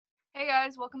Hey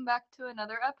guys, welcome back to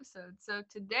another episode. So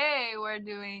today we're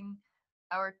doing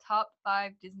our top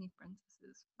 5 Disney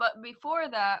princesses. But before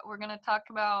that, we're going to talk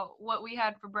about what we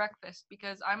had for breakfast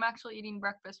because I'm actually eating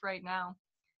breakfast right now.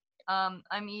 I'm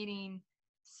eating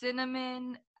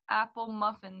cinnamon apple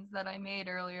muffins that I made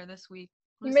earlier this week.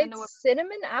 You made Lucinda, what?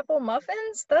 cinnamon apple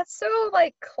muffins? That's so,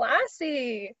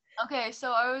 classy. Okay,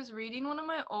 so I was reading one of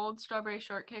my old strawberry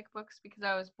shortcake books because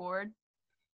I was bored,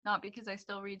 not because I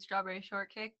still read strawberry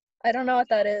shortcake. I don't know what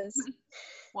that is.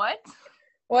 What?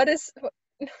 What is...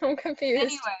 I'm confused.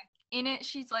 Anyway, in it,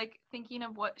 she's like thinking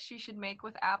of what she should make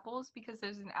with apples because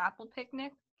there's an apple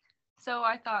picnic. So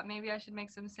I thought maybe I should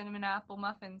make some cinnamon apple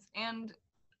muffins. And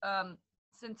um,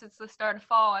 since it's the start of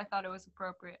fall, I thought it was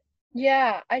appropriate.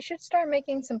 Yeah, I should start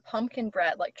making some pumpkin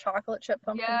bread, like chocolate chip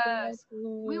pumpkin bread. Yes.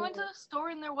 We went to Ooh. the store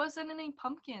and there wasn't any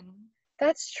pumpkin.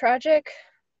 That's tragic.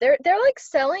 They're like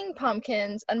selling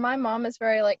pumpkins, and my mom is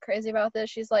very like crazy about this.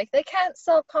 She's like, they can't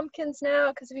sell pumpkins now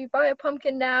because if you buy a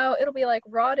pumpkin now, it'll be like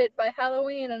rotted by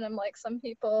Halloween. And I'm like, some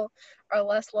people are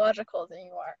less logical than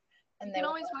you are, You and they can will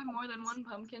always buy buy more than pumpkins. one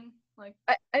pumpkin. Like,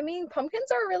 I mean,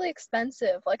 pumpkins are really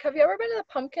expensive. Like, have you ever been to the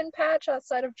pumpkin patch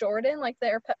outside of Jordan? Like,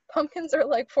 their pumpkins are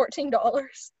like $14. oh,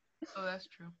 that's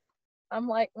true. I'm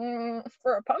like,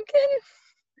 for a pumpkin?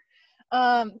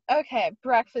 Okay,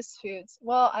 breakfast foods.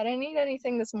 Well, I didn't eat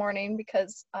anything this morning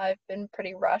because I've been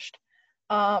pretty rushed.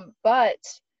 But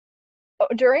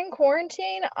during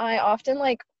quarantine, I often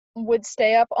like would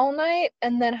stay up all night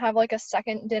and then have like a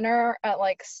second dinner at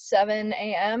like 7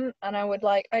 a.m. And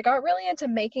I got really into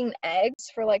making eggs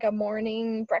for like a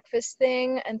morning breakfast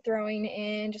thing and throwing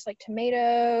in just like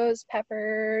tomatoes,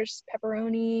 peppers,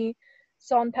 pepperoni,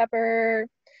 salt and pepper,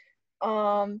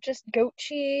 just goat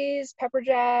cheese, pepper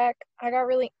jack. I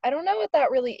don't know what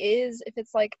that really is, if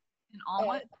it's like An uh,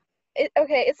 omelet?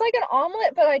 okay, it's like an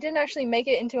omelet, but I didn't actually make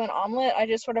it into an omelet. I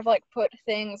just sort of like put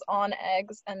things on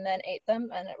eggs and then ate them,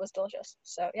 and it was delicious.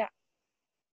 So yeah.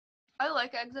 I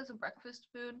like eggs as a breakfast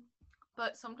food,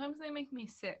 but sometimes they make me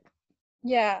sick.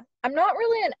 Yeah. I'm not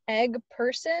really an egg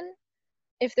person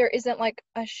if there isn't like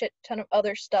a shit ton of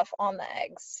other stuff on the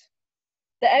eggs.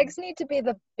 The eggs need to be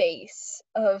the base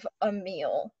of a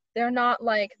meal. They're not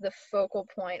like the focal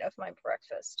point of my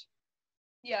breakfast.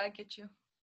 Yeah, I get you.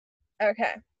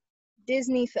 Okay.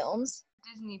 Disney films.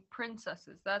 Disney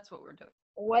princesses, that's what we're doing.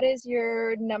 What is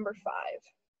your number 5?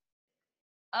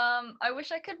 I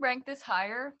wish I could rank this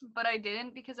higher, but I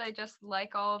didn't because I just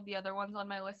like all of the other ones on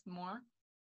my list more.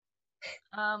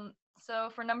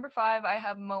 So for number 5, I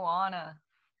have Moana.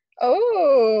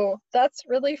 Oh, that's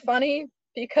really funny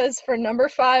because for number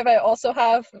 5, I also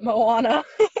have Moana.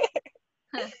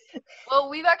 Well,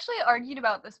 we've actually argued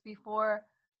about this before.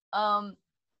 Um,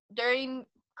 During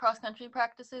cross country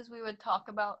practices, we would talk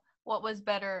about what was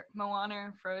better, Moana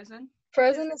or Frozen, which is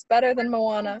Frozen is better where than the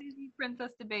whole Moana. Disney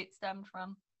princess debate stemmed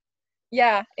from.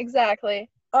 Yeah, exactly.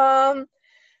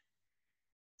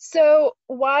 So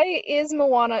why is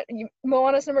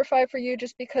Moana's number 5 for you,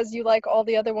 just because you like all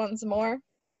the other ones more?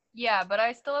 Yeah, but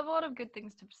I still have a lot of good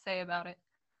things to say about it.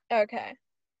 Okay.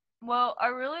 Well, I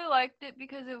really liked it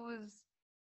because it was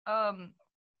um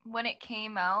when it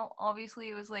came out, obviously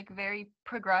it was like very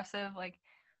progressive. Like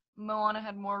Moana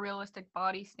had more realistic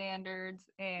body standards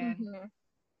and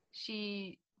Mm-hmm.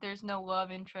 there's no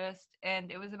love interest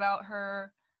and it was about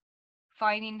her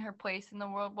finding her place in the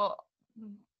world. Well,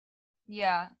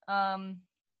 yeah. I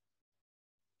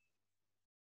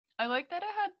like that it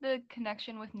had the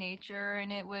connection with nature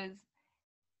and it was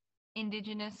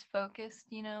indigenous focused,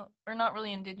 or not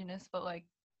really indigenous, but like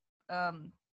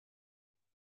um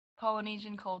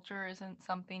Polynesian culture isn't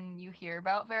something you hear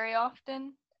about very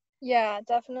often. Yeah,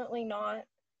 definitely not.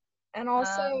 And Um,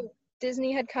 also,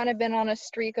 Disney had kind of been on a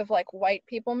streak of like white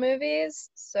people movies,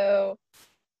 so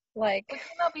like what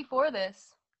came out before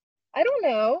this? I don't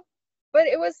know, but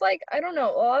it was like I don't know,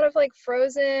 a lot of like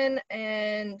Frozen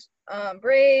and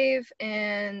Brave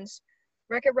and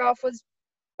Wreck-It Ralph was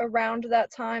around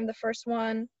that time, the first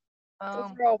one. Those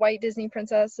Um, were all white Disney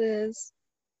princesses.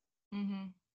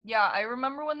 yeah, I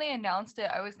remember when they announced it,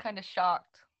 I was kind of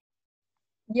shocked.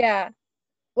 Yeah.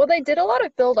 Well, they did a lot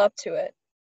of build up to it.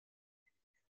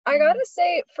 I Mm, gotta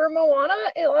say, for Moana,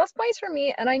 it lost points for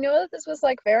me, and I know that this was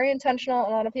like very intentional,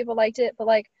 and a lot of people liked it, but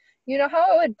like, you know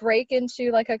how it would break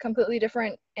into like a completely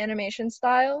different animation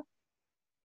style?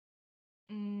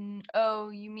 oh,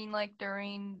 you mean like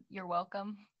during You're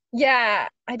Welcome? Yeah,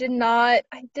 I didn't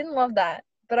love that,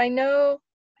 but I know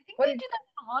I think what they did do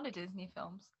that in a lot of Disney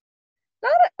films.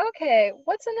 not okay.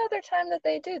 What's another time that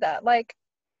they do that? Like,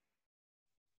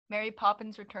 Mary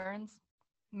Poppins Returns.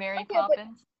 Mary okay, but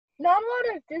Poppins. Not a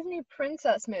lot of Disney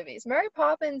princess movies. Mary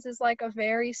Poppins is like a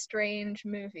very strange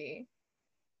movie.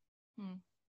 Hmm.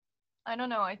 I don't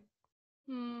know.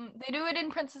 They do it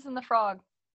in Princess and the Frog.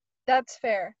 That's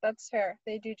fair. That's fair.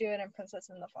 They do it in Princess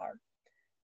and the Frog.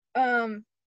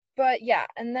 But yeah,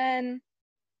 and then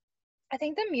I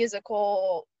think the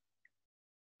musical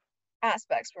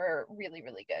aspects were really,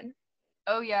 really good.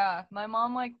 Oh yeah, my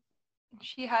mom like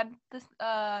she had this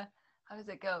how does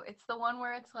it go? It's the one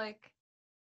where it's like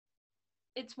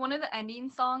it's one of the ending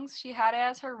songs. She had it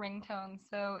as her ringtone,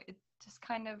 so it just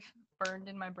kind of burned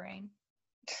in my brain.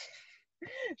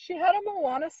 She had a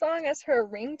Moana song as her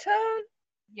ringtone.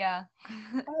 Yeah.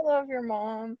 I love your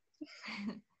mom.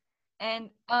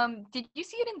 And did you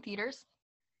see it in theaters?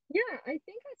 Yeah, I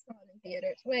think I saw it in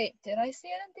theaters. Wait, did I see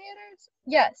it in theaters?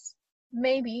 Yes,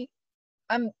 maybe.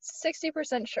 I'm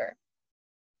 60% sure.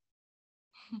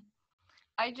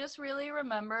 I just really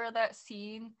remember that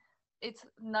scene. It's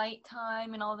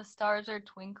nighttime and all the stars are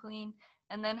twinkling,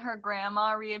 and then her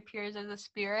grandma reappears as a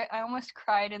spirit. I almost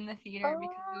cried in the theater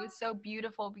because it Oh, was so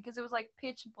beautiful because it was like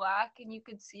pitch black and you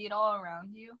could see it all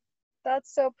around you.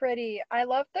 that's so pretty. I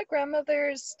love the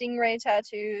grandmother's stingray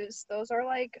tattoos. Those are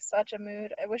like such a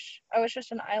mood. I was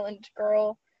just an island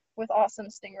girl with awesome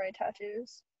stingray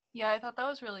tattoos. Yeah, I thought that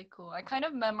was really cool. I kind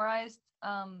of memorized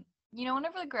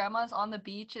whenever the grandma's on the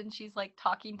beach and she's like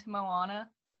talking to Moana,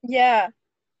 Yeah.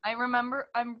 I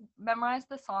memorized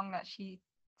the song that she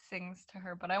sings to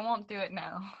her, but I won't do it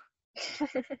now.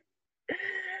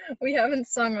 We haven't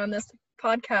sung on this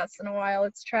podcast in a while.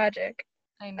 It's tragic.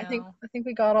 I I think know. I think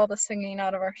we got all the singing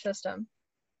out of our system.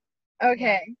 Yeah.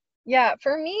 Okay. Yeah,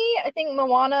 for me, I think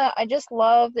Moana, I just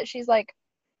love that she's like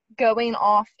going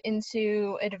off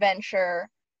into adventure.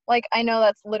 Like I know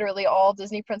that's literally all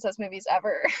Disney princess movies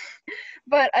ever.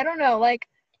 But I don't know, like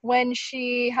when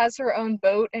she has her own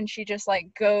boat and she just like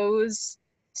goes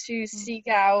to Mm. seek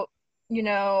out,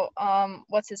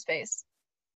 what's his face?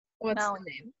 What's the Maui.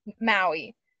 name?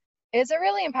 Maui. It's a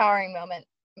really empowering moment.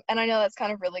 And I know that's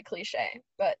kind of really cliche,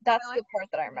 but I that's like the part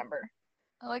that I remember.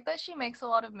 I like that she makes a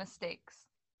lot of mistakes.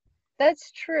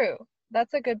 That's true.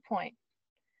 That's a good point.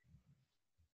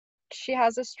 She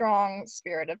has a strong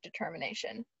spirit of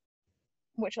determination,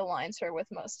 which aligns her with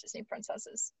most Disney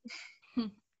princesses.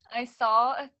 I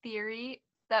saw a theory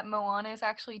that Moana is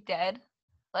actually dead.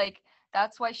 Like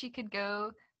that's why she could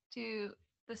go to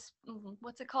this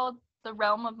what's it called? The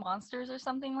realm of monsters or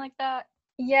something like that.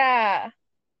 Yeah,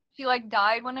 She like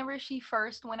died whenever she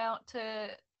first went out to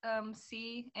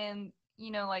sea and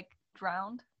like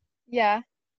drowned. yeah.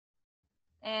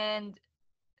 And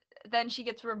then she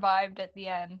gets revived at the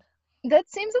end. That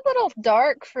seems a little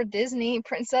dark for Disney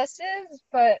princesses,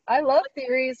 but I love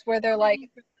theories where they're Every like,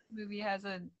 Disney princess movie has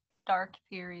a dark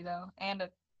theory though and a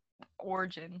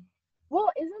origin. well,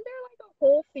 isn't there like a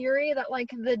whole theory that like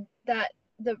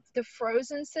the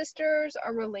Frozen sisters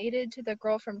are related to the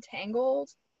girl from Tangled?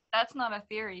 That's not a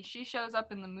theory. She shows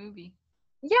up in the movie.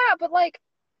 Yeah, but like,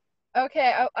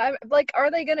 okay, I like, are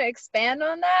they gonna expand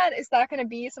on that? Is that gonna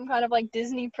be some kind of like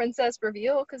Disney princess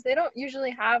reveal? Because they don't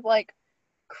usually have like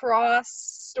cross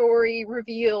story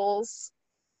reveals,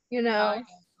 you No, I know?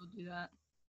 guess we'll do that.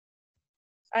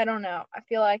 I don't know. I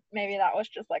feel like maybe that was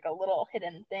just like a little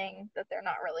hidden thing that they're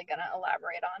not really gonna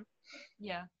elaborate on.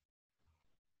 Yeah.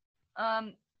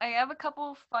 I have a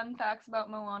couple fun facts about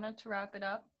Moana to wrap it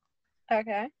up.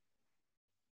 Okay.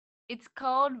 It's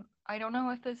called, I don't know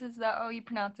if this is that how you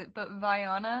pronounce it, but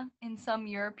Vaiana in some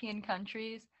European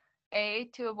countries. A,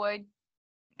 to avoid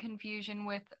confusion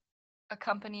with a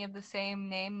company of the same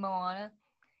name, Moana,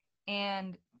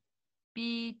 and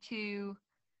B, to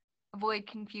avoid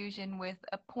confusion with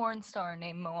a porn star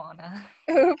named Moana.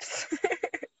 Oops.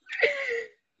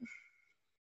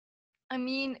 I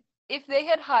mean, if they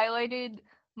had highlighted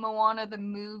Moana the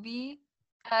movie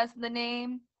as the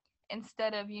name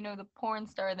instead of, the porn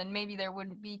star, then maybe there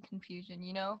wouldn't be confusion,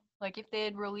 you know? Like if they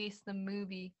had released the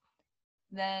movie,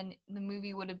 then the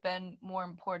movie would have been more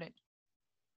important.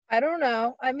 I don't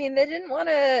know. I mean, they didn't want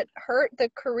to hurt the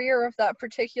career of that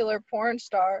particular porn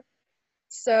star,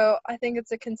 so I think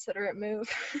it's a considerate move.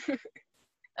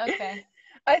 Okay.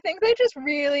 I think they just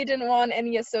really didn't want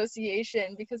any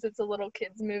association because it's a little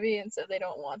kids movie, and so they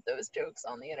don't want those jokes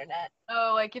on the internet.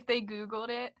 Oh, like if they Googled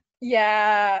it.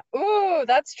 Yeah. Ooh,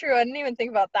 that's true. I didn't even think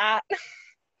about that.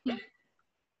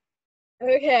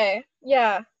 Okay.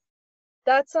 Yeah.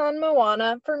 That's on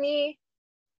Moana for me.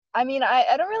 I mean,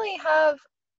 I don't really have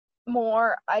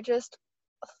more. I just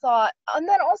thought, and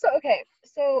then also, okay,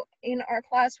 so in our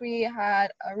class we had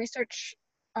a research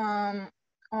um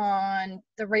on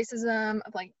the racism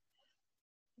of like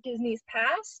Disney's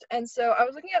past. And so I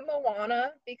was looking at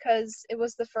Moana because it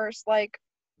was the first like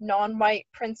non-white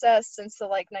princess since the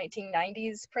like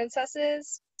 1990s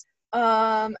princesses.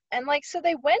 And like so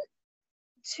they went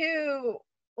to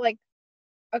like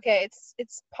okay,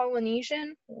 it's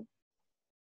Polynesian.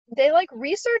 They like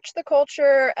researched the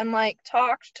culture and like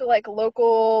talked to like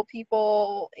local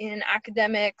people in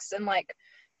academics and like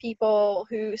people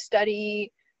who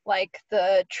study like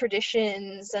the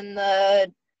traditions and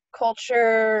the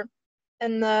culture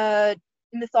and the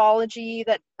mythology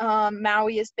that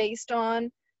Maui is based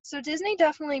on. So Disney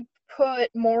definitely put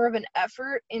more of an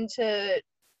effort into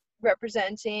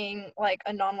representing like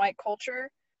a non-white culture,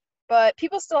 but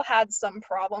people still had some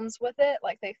problems with it.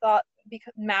 Like they thought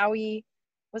because Maui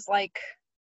was like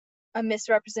a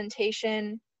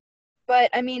misrepresentation. But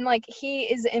I mean, like he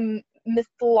is a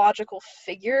mythological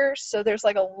figure, so there's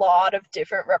like a lot of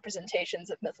different representations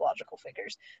of mythological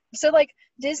figures. So like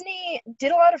Disney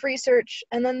did a lot of research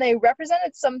and then they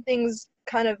represented some things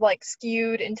kind of like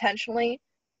skewed intentionally,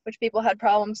 which people had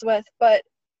problems with, but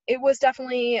it was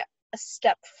definitely a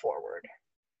step forward.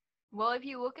 Well, if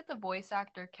you look at the voice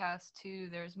actor cast too,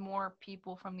 there's more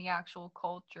people from the actual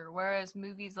culture. Whereas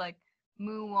movies like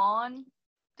Mulan,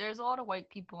 there's a lot of white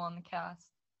people on the cast.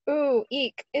 Ooh,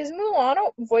 eek. Is Mulan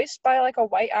voiced by like a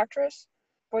white actress?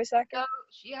 Voice actor? So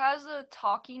she has a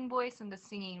talking voice and a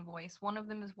singing voice. One of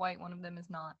them is white, one of them is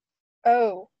not.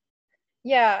 Oh,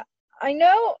 yeah. I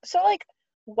know. So like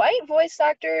white voice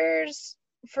actors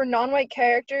for non-white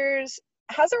characters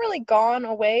hasn't really gone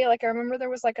away. Like I remember there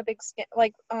was like a big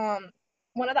like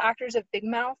one of the actors of Big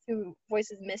Mouth who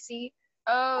voices Missy.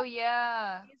 Oh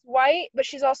yeah, She's white, but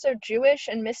she's also Jewish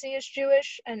and Missy is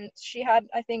Jewish and she had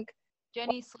I think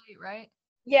Jenny Slate, right?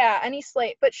 yeah, Annie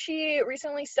Slate, but she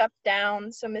recently stepped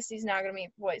down, so Missy's now gonna be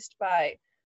voiced by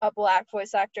a black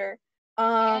voice actor.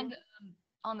 And Um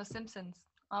on The Simpsons,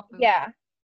 Apu. yeah.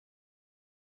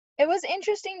 It was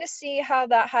interesting to see how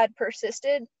that had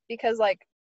persisted because like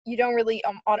you don't really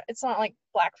it's not like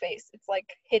blackface, it's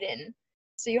like hidden.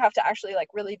 So you have to actually like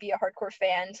really be a hardcore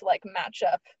fan to like match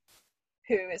up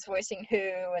who is voicing who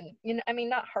and you know I mean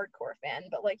not hardcore fan,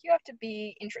 but like you have to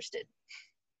be interested.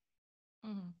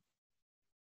 Hmm.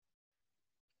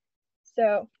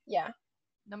 So, yeah.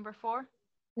 Number 4.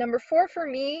 Number 4 for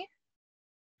me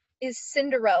is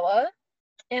Cinderella,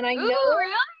 and I Ooh, know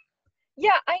really?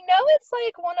 yeah, I know it's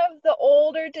like one of the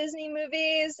older Disney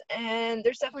movies, and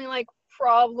there's definitely like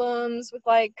problems with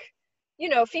like, you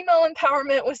know, female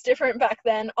empowerment was different back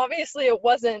then. Obviously, it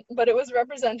wasn't, but it was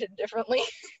represented differently.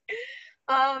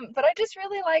 But I just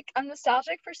really like, I'm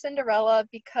nostalgic for Cinderella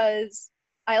because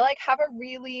I like have a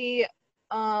really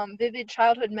vivid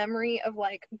childhood memory of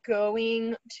like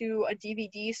going to a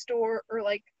DVD store or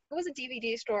like it was a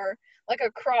DVD store like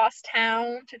across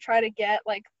town to try to get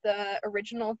like the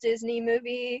original Disney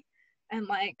movie and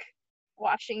like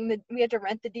watching the we had to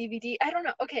rent the DVD. I don't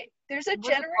know. Okay, there's a Was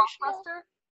it generational Blockbuster?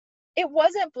 it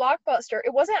wasn't Blockbuster.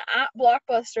 It wasn't at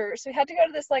Blockbuster. So we had to go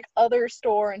to this like other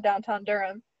store in downtown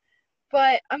Durham.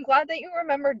 But I'm glad that you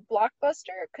remembered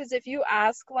Blockbuster because if you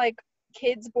ask like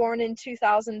kids born in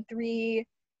 2003,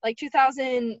 like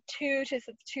 2002 to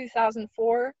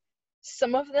 2004,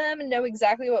 some of them know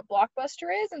exactly what Blockbuster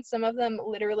is, and some of them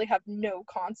literally have no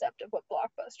concept of what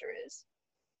Blockbuster is.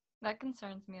 That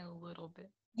concerns me a little bit.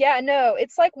 Yeah, no,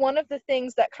 it's like one of the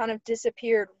things that kind of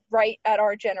disappeared right at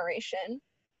our generation.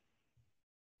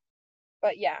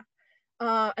 But yeah.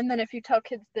 And then if you tell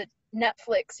kids that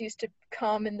Netflix used to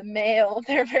come in the mail,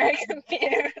 they're very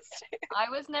confused. I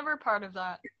was never part of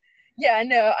that. Yeah,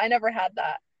 no, I never had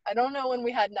that. I don't know when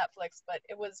we had Netflix, but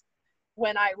it was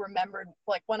when I remembered,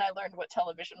 like when I learned what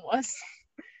television was.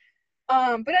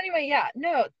 But anyway, yeah,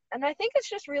 no, and I think it's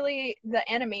just really the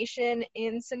animation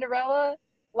in Cinderella,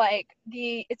 like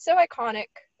it's so iconic,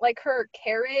 like her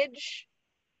carriage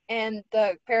and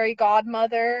the fairy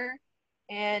godmother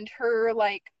and her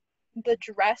like the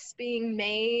dress being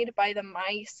made by the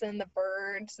mice and the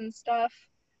birds and stuff.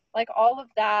 Like all of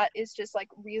that is just like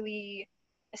really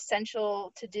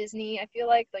essential to Disney. I feel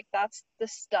like that's the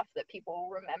stuff that people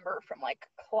remember from like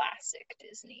classic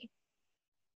Disney.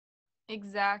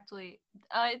 Exactly.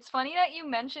 It's funny that you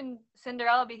mentioned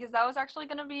Cinderella because that was actually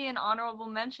going to be an honorable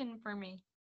mention for me.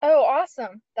 Oh,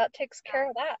 awesome. That takes Yeah. care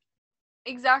of that.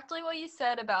 Exactly what you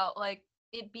said about like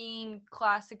it being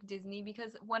classic Disney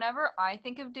because whenever I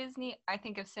think of Disney, I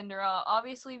think of Cinderella.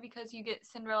 Obviously because you get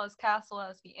Cinderella's castle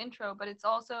as the intro, but it's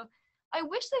also I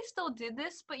wish they still did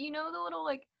this, but you know the little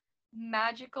like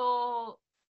magical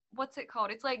what's it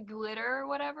called? It's like glitter or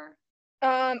whatever.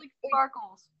 Um It's like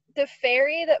sparkles. the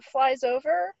fairy that flies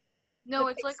over. No,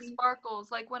 The it's like pixie. sparkles.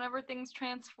 Like whenever things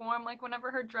transform, like whenever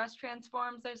her dress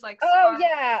transforms, there's like Oh sparkles.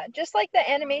 yeah, just like the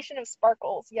animation of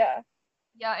sparkles. Yeah.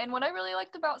 Yeah, and what I really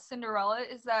liked about Cinderella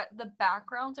is that the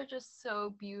backgrounds are just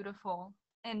so beautiful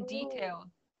and Ooh. detailed.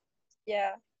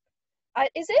 Yeah.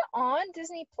 Is it on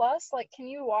Disney Plus? Like, can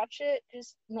you watch it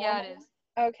just Yeah, normal? it is.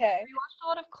 Okay. We watched a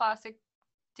lot of classic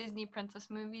Disney princess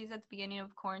movies at the beginning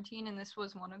of quarantine, and this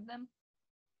was one of them.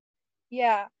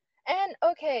 Yeah. And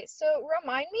okay, so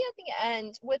remind me at the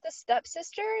end with the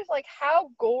stepsisters, like how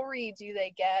gory do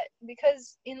they get?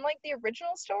 Because in like the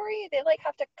original story, they like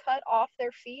have to cut off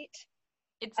their feet,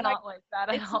 It's and I not like that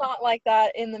at it's all. not like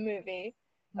that in the movie.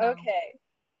 No. Okay.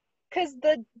 Because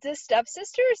the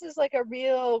stepsisters is like a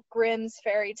real Grimm's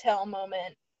fairy tale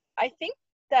moment. I think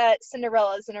that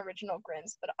Cinderella is an original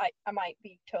Grimm's, but I might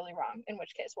be totally wrong, in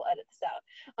which case we'll edit this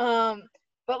out.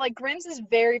 But like Grimm's is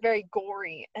very, very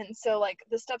gory, and so like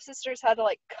the stepsisters had to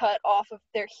like cut off of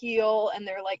their heel and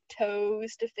their like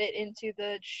toes to fit into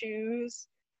the shoes.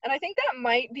 And I think that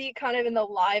might be kind of in the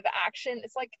live action.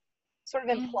 It's like sort of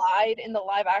Mhm. implied in the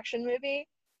live action movie,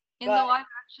 In the but live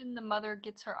action, the mother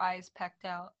gets her eyes pecked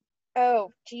out.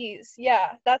 oh, geez.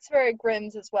 Yeah, that's very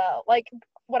Grimm's as well. Like,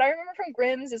 what I remember from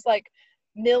Grimm's is like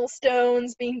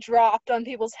millstones being dropped on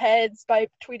people's heads by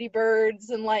Tweety birds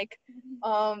and like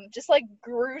just like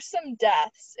gruesome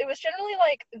deaths. It was generally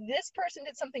like this person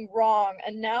did something wrong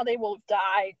and now they will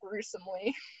die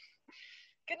gruesomely.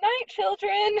 Good night,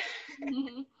 children.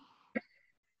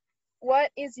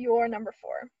 What is your number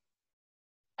 4?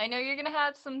 I know you're gonna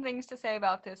have some things to say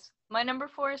about this. My number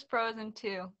 4 is Frozen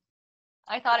 2.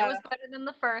 I thought it was better than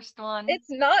the first one. It's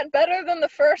not better than the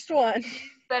first one. It is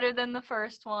better than the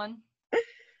first one.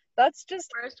 That's just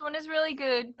First one is really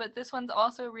good, but this one's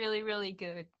also really, really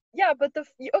good. yeah, but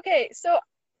okay, so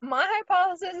my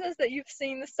hypothesis is that you've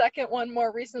seen the second one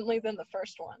more recently than the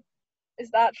first one. Is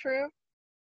that true?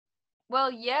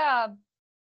 Well, yeah,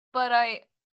 but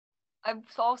I've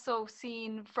also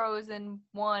seen Frozen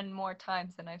 1 more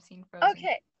times than I've seen Frozen.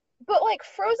 Okay, but like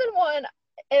Frozen 1,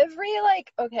 every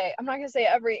like okay, I'm not gonna say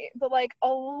every, but like a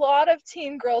lot of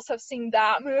teen girls have seen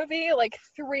that movie like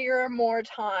 3 or more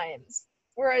times.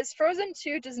 Whereas Frozen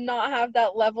 2 does not have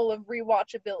that level of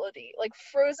rewatchability. Like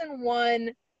Frozen 1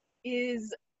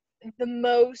 is the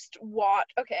most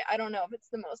watched. Okay, I don't know if it's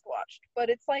the most watched, but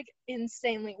it's like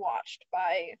insanely watched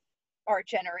by our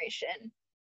generation.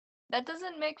 That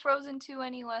doesn't make Frozen 2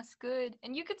 any less good.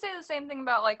 And you could say the same thing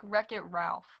about like Wreck-It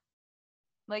Ralph.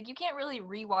 Like you can't really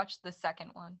rewatch the second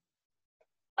one.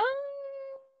 Um,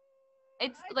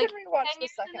 It's I could like rewatch 10 the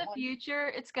years in second the one. future,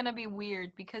 it's gonna be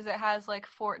weird because it has like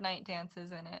Fortnite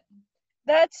dances in it.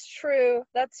 That's true.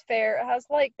 That's fair. It has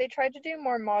like they tried to do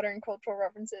more modern cultural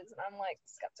references, and I'm like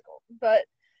skeptical. But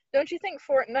don't you think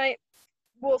Fortnite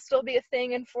will still be a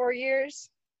thing in 4 years?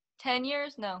 10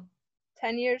 years? No.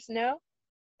 10 years? No.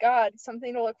 God,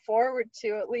 something to look forward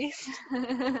to at least.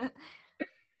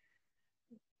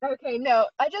 Okay, no,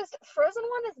 I just Frozen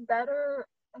 1 is better,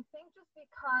 I think just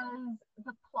because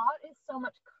the plot is so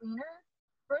much cleaner.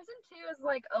 Frozen 2 is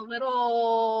like a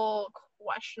little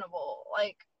questionable.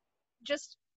 Like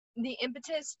just the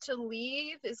impetus to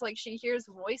leave is like she hears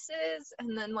voices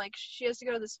and then like she has to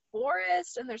go to this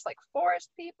forest and there's like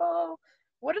forest people.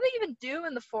 What do they even do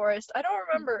in the forest? I don't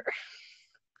remember.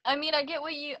 I mean, I get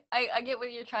what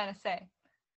you're trying to say.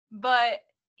 But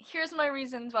here's my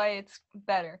reasons why it's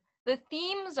better. The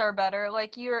themes are better,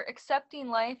 like you're accepting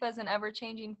life as an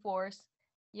ever-changing force.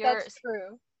 You're That's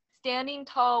true. standing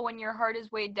tall when your heart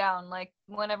is weighed down, like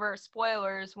whenever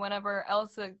spoilers, whenever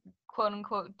Elsa quote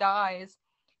unquote dies,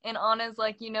 and Anna's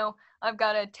like, I've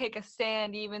got to take a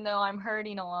stand even though I'm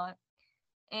hurting a lot.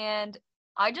 And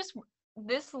I just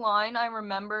this line I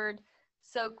remembered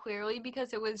so clearly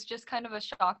because it was just kind of a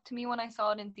shock to me when I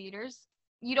saw it in theaters.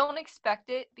 You don't expect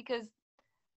it because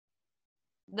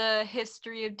the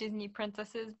history of Disney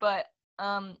princesses, but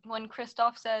when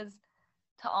Kristoff says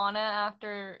to Anna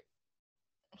after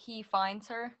he finds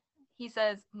her, he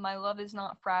says, "My love is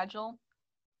not fragile."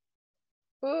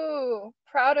 Ooh,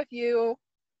 proud of you.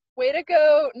 Way to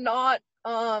go not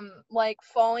like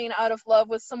falling out of love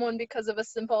with someone because of a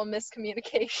simple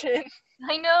miscommunication.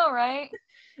 I know, right?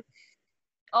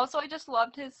 Also, I just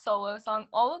loved his solo song.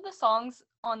 All of the songs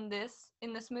on this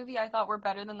in this movie I thought were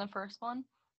better than the first one.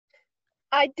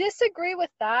 I disagree with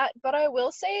that, but I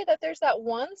will say that there's that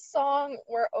one song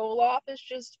where Olaf is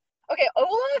just okay, Olaf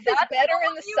is That's the better in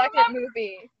one the you second remember?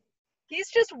 movie. He's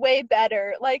just way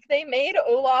better. Like they made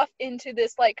Olaf into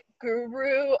this like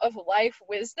guru of life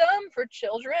wisdom for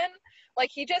children. Like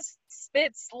he just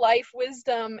spits life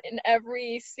wisdom in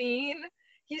every scene.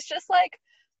 He's just like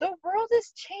the world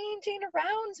is changing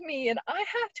around me and I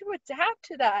have to adapt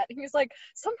to that. And he's like,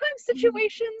 sometimes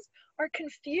situations are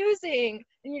confusing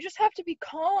and you just have to be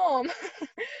calm.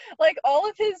 Like all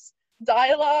of his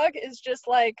dialogue is just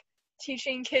like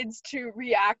teaching kids to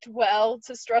react well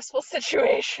to stressful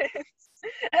situations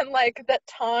and like that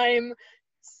time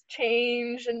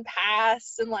change and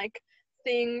pass and like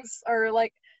things are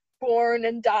like born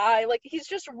and die. Like he's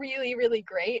just really, really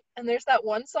great. And there's that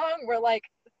one song where like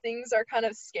things are kind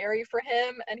of scary for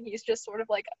him and he's just sort of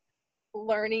like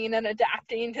learning and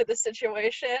adapting to the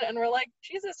situation, and we're like,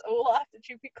 Jesus, Olaf, did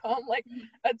you become like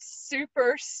a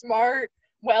super smart,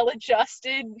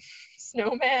 well-adjusted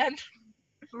snowman?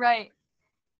 Right.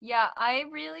 Yeah, I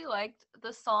really liked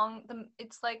the song.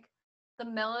 It's like the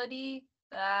melody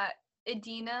that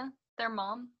Idina, their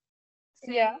mom,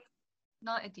 sings. Yeah.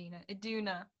 Not Idina,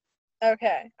 Iduna.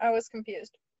 Okay, I was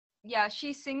confused. Yeah,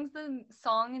 she sings the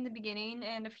song in the beginning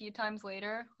and a few times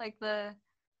later, like the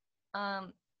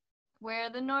um where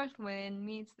the north wind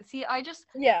meets the sea.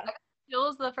 Yeah. I got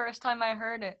chills the first time I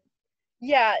heard it.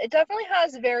 Yeah, it definitely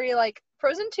has very like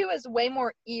Frozen 2 is way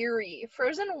more eerie.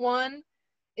 Frozen 1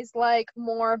 is like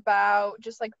more about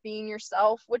just like being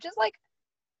yourself, which is like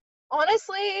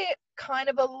honestly kind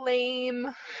of a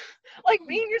lame, like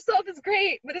being yourself is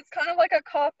great, but it's kind of like a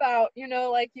cop out, you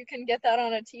know, like you can get that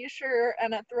on a t-shirt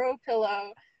and a throw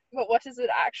pillow, but what does it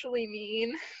actually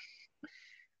mean?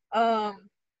 um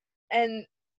and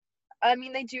I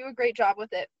mean they do a great job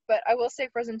with it, but I will say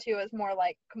Frozen 2 is more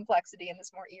like complexity and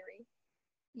is more eerie.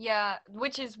 Yeah,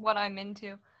 which is what I'm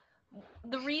into.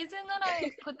 The reason that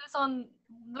I put this on,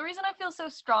 the reason I feel so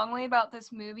strongly about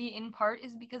this movie in part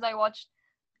is because I watched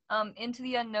Into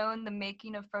the Unknown, the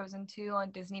making of Frozen 2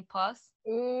 on Disney Plus.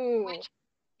 Ooh. Which,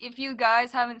 if you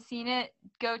guys haven't seen it,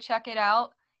 go check it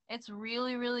out. It's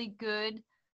really, really good.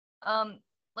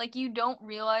 Like you don't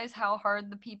realize how hard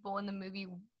the people in the movie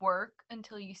work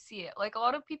until you see it. Like a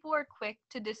lot of people are quick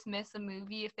to dismiss a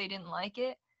movie if they didn't like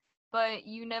it, but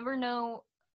you never know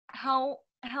how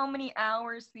many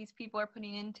hours these people are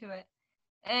putting into it.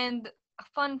 And a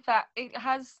fun fact, it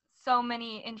has so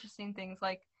many interesting things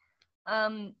like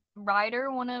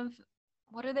Ryder, one of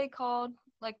what are they called?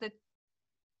 Like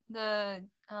the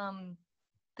um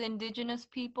the indigenous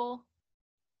people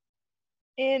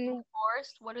in In the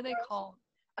forest, what are they called?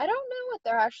 I don't know what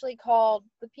they're actually called.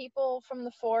 The people from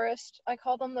the forest. I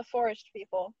call them the forest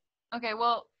people. Okay,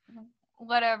 well,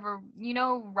 whatever. You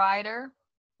know Ryder?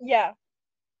 Yeah.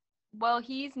 Well,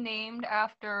 he's named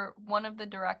after one of the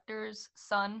director's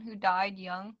son who died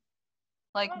young.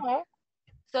 Like, Oh,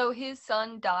 so his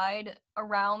son died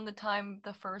around the time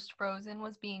the first Frozen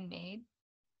was being made.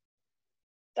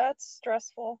 that's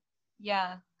stressful.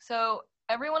 Yeah. So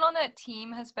everyone on that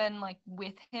team has been like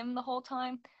with him the whole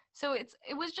time. So it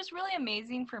was just really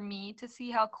amazing for me to see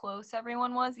how close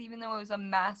everyone was, even though it was a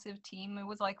massive team. It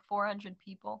was like 400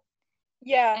 people.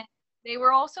 Yeah. And they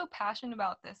were all so passionate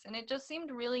about this, and it just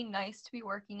seemed really nice to be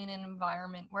working in an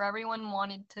environment where everyone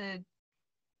wanted to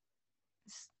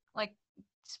like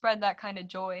spread that kind of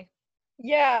joy.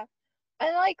 Yeah.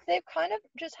 And like they've kind of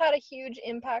just had a huge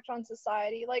impact on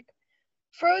society. Like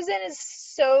Frozen is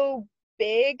so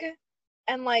big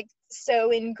and like so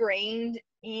ingrained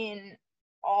in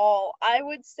all, I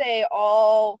would say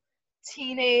all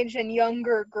teenage and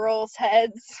younger girls'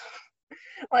 heads.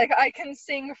 Like I can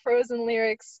sing Frozen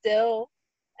lyrics still,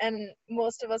 and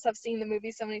most of us have seen the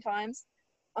movie so many times.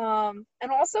 And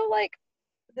also like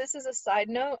this is a side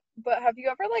note, but have you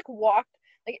ever like walked,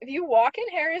 like if you walk in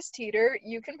Harris Teeter,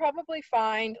 you can probably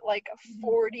find like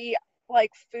 40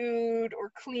 like food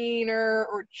or cleaner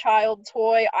or child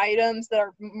toy items that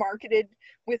are marketed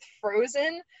with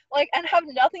Frozen, like, and have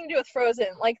nothing to do with Frozen.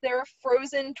 Like there are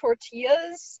frozen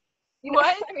tortillas. You know,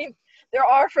 What? I mean, there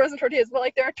are frozen tortillas, but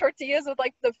like there are tortillas with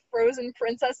like the frozen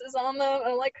princesses on them.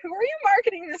 And I'm like, who are you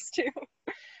marketing this to?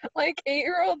 Like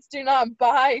 8-year-olds do not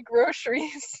buy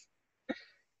groceries.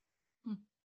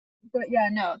 But yeah,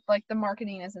 no, like the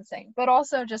marketing is insane. But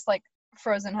also just like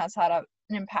Frozen has had an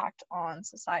impact on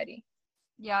society.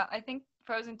 Yeah, I think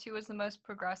Frozen 2 is the most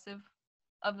progressive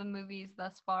of the movies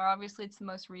thus far. Obviously, it's the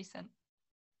most recent,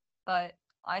 but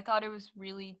I thought it was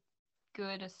really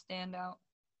good, a standout.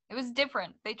 It was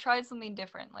different. They tried something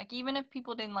different. Like, even if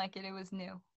people didn't like it, it was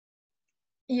new.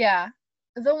 Yeah.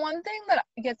 The one thing that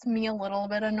gets me a little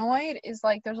bit annoyed is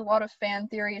like there's a lot of fan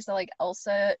theories that like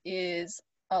Elsa is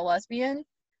a lesbian.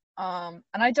 And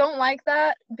I don't like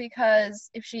that because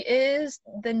if she is,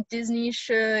 then Disney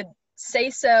should say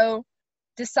so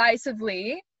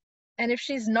decisively. And if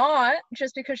she's not,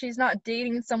 just because she's not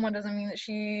dating someone doesn't mean that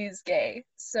she's gay.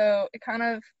 So it kind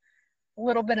of a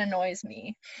little bit annoys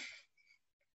me.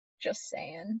 Just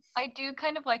saying. I do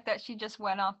kind of like that she just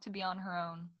went off to be on her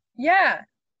own. Yeah,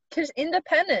 because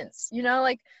independence,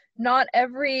 like not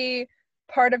every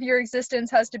part of your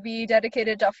existence has to be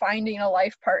dedicated to finding a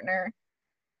life partner.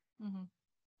 Hmm.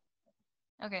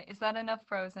 Okay, is that enough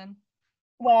Frozen?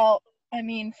 Well, I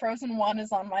mean, Frozen 1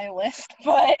 is on my list,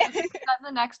 but Okay, is that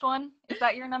the next one? Is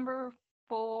that your number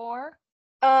 4?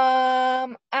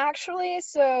 actually,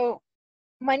 so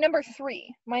my number Your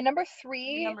three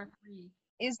number 3.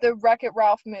 is the Wreck-It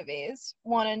Ralph movies,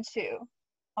 1 and 2.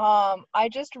 I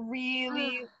just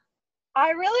really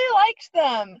I really liked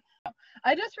them.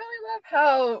 I just really love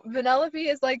how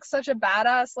Vanellope is like such a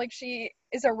badass. Like she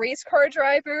is a race car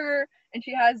driver and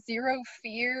she has zero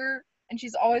fear and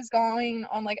she's always going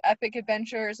on like epic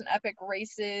adventures and epic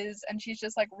races and she's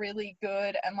just like really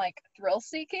good and like thrill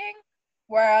seeking.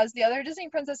 Whereas the other Disney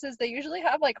princesses, they usually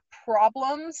have like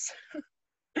problems.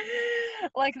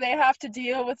 Like they have to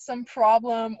deal with some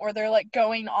problem or they're like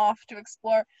going off to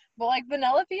explore. But like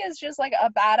Vanellope is just like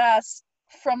a badass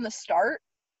from the start.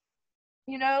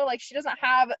 Like she doesn't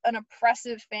have an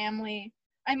oppressive family.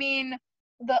 I mean,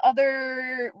 the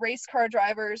other race car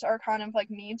drivers are kind of like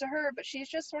mean to her, but she's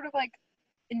just sort of like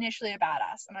initially a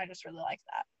badass, and I just really like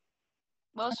that.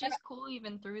 Well, she's cool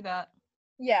even through that.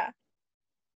 Yeah.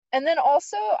 And then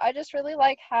also, I just really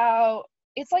like how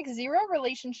it's like zero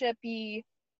relationship-y.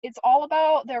 It's all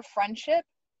about their friendship,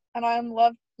 and I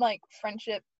love like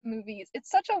friendship movies. It's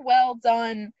such a well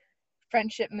done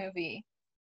friendship movie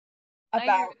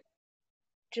about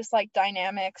just like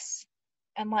dynamics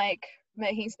and like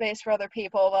making space for other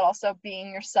people, but also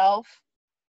being yourself.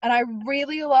 And I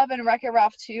really love in Wreck-It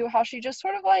Ralph too how she just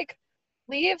sort of like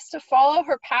leaves to follow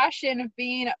her passion of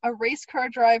being a race car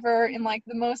driver in like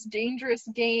the most dangerous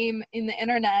game in the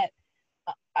internet.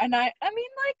 And I mean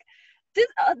like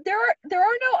there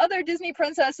are no other Disney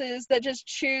princesses that just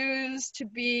choose to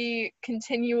be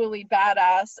continually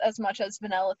badass as much as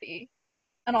Vanellope.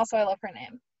 And also I love her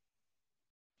name.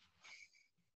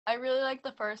 I really like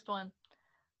the first one.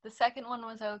 The second one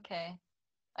was okay.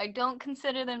 I don't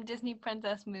consider them Disney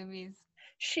princess movies.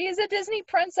 She's a Disney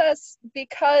princess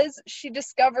because she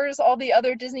discovers all the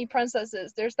other Disney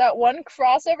princesses. There's that one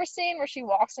crossover scene where she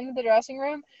walks into the dressing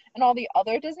room and all the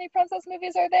other Disney princess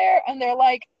movies are there and they're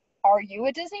like, "Are you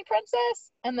a Disney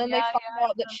princess?" And then they find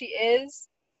out that she is.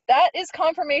 That is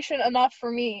confirmation enough for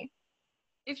me.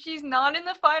 If she's not in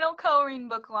the final coloring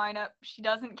book lineup, she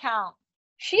doesn't count.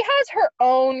 She has her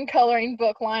own coloring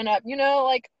book lineup,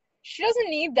 like she doesn't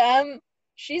need them.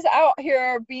 She's out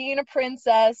here being a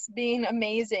princess, being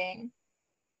amazing.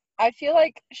 I feel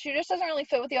like she just doesn't really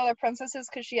fit with the other princesses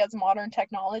because she has modern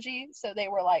technology, so they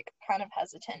were like kind of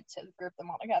hesitant to group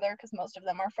them all together because most of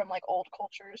them are from like old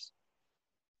cultures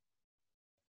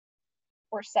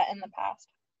or set in the past.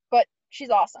 But she's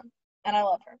awesome and I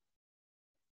love her.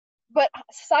 But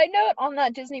side note on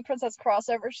that Disney princess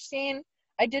crossover scene,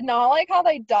 I did not like how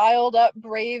they dialed up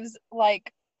Brave's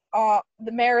like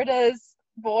the Merida's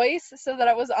voice so that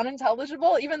it was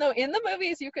unintelligible, even though in the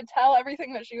movies you could tell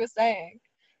everything that she was saying.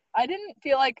 I didn't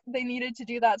feel like they needed to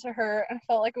do that to her and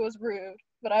felt like it was rude,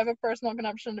 but I have a personal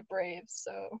connection to Brave,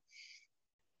 so.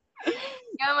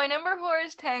 Yeah, my number 4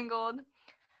 is Tangled.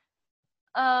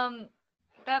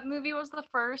 That movie was the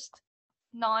first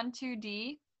non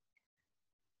 2D.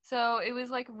 So it was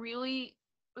like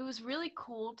it was really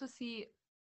cool to see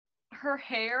her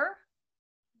hair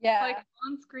like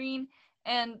on screen,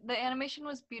 and the animation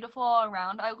was beautiful all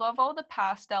around. I love all the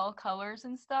pastel colors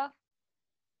and stuff.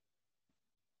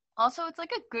 Also, it's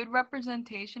like a good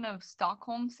representation of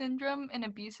Stockholm syndrome in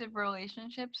abusive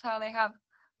relationships, how they have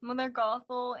Mother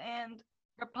Gothel and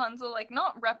Rapunzel, like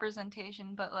not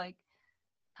representation, but like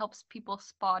helps people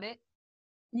spot it.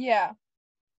 Yeah.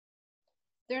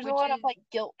 There's a lot of like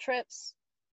guilt trips.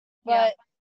 But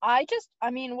I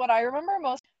mean, what I remember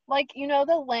most, like,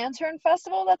 the Lantern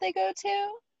Festival that they go to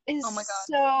is oh my God.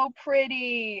 so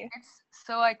pretty. It's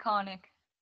so iconic.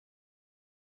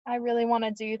 I really want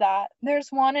to do that. There's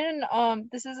one in,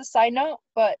 this is a side note,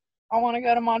 but I want to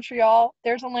go to Montreal.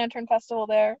 There's a Lantern Festival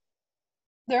there.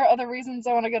 There are other reasons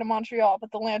I want to go to Montreal,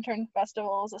 but the Lantern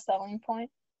Festival is a selling point.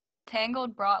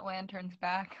 Tangled brought lanterns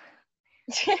back.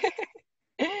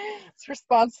 It's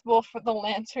responsible for the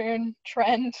lantern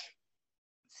trend.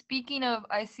 Speaking of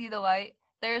I See the Light,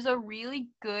 there's a really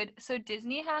good, so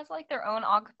Disney has like their own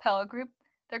a cappella group.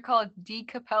 They're called D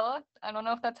Cappella. I don't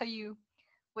know if that's how you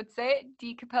would say it.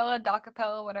 D Cappella, Da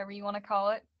Cappella, whatever you want to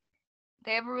call it.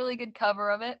 They have a really good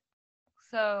cover of it.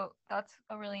 So that's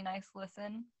a really nice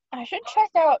listen. I should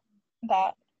check out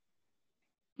that.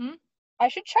 I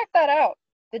should check that out.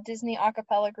 The Disney a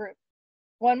cappella group.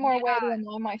 One more way to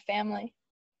annoy my family.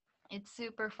 It's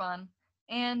super fun.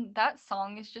 And that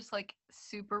song is just like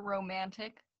super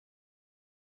romantic.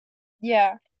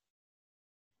 Yeah.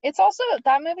 It's also,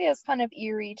 that movie is kind of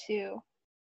eerie too.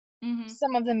 Mhm.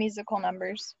 Some of the musical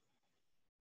numbers.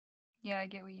 Yeah, I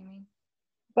get what you mean.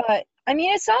 But I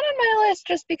mean, it's not on my list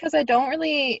just because I don't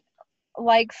really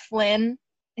like Flynn.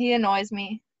 He annoys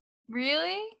me.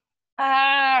 Really?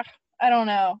 Ah, I don't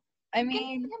know. I You can see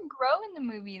mean, him grow in the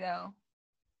movie though.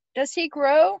 does he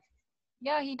grow?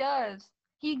 Yeah, he does.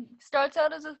 He starts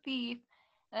out as a thief,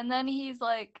 and then he's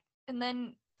like,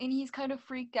 and he's kind of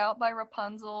freaked out by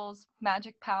Rapunzel's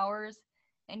magic powers,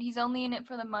 and he's only in it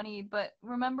for the money. But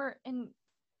remember, and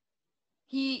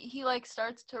he like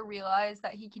starts to realize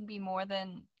that he can be more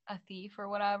than a thief or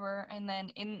whatever. And then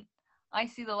in I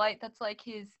See the Light, that's like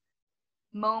his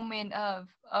moment of,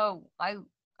 oh, I'm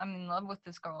in love with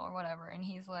this girl or whatever, and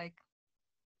he's like,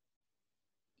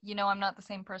 I'm not the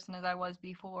same person as I was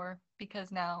before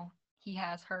because now he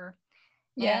has her.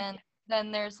 Yeah. And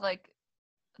then there's like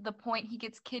the point he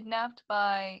gets kidnapped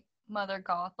by Mother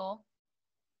Gothel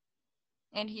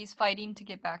and he's fighting to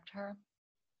get back to her.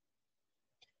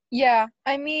 Yeah.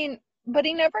 I mean, but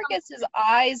he He never becomes gets his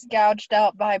eyes gouged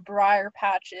out by briar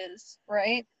patches,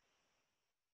 right? That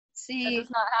See, does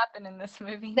not happen in this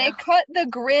movie, they no. cut the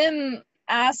grim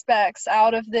aspects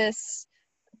out of this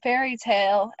fairy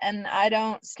tale, and I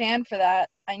don't stand for that.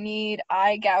 I need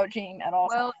eye gouging at all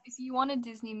Well, if times. you want a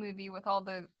Disney movie with all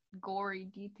the gory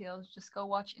details, just go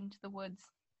watch Into the Woods.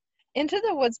 Into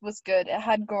the Woods was good. It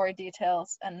had gory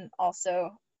details and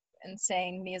also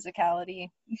insane musicality.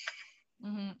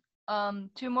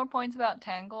 Two more points about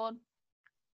Tangled.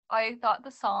 I thought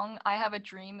the song "I Have a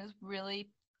Dream" is really,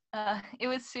 it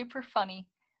was super funny.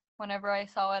 Whenever I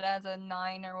saw it as a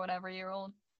 9 or whatever year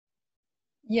old,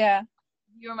 Yeah.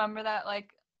 you remember that?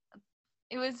 Like,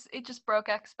 it just broke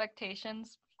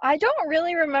expectations. I don't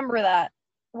really remember that.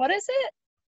 What is it?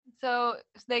 So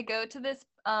they go to this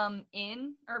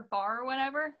inn or bar or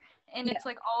whatever, and Yeah. it's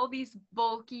like all these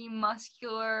bulky,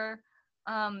 muscular,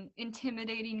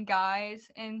 intimidating guys,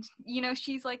 and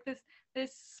she's like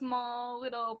this small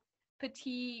little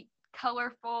petite,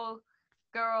 colorful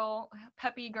girl,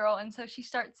 peppy girl, and so she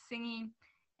starts singing,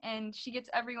 and she gets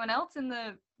everyone else in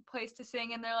the place to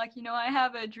sing, and they're like, I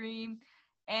have a dream,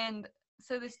 and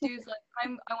so this dude's like,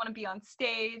 I want to be on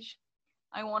stage.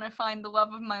 I want to find the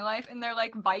love of my life, and they're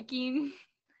like Viking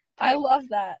I type. love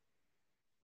that.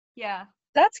 Yeah.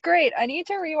 That's great. I need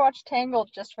to rewatch Tangled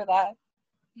just for that.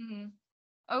 hmm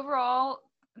Overall,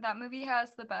 that movie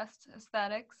has the best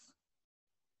aesthetics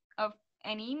of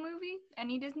any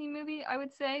Disney movie, I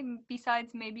would say,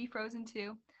 besides maybe Frozen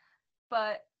 2.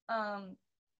 But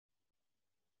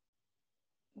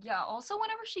yeah. Also,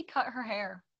 whenever she cut her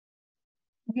hair,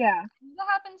 Yeah, that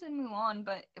happens in Mulan,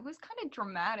 but it was kind of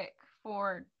dramatic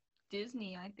for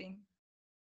Disney, I think.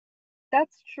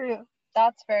 that's true.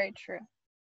 That's very true.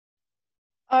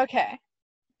 Okay.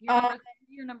 Your Um, number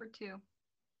three or number two?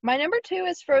 my number two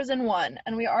is Frozen 1,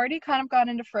 and we already kind of got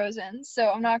into Frozen, so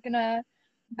I'm not gonna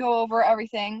go over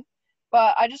everything.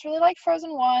 But I just really like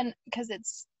Frozen 1 because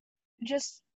it's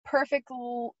just perfect.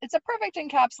 It's a perfect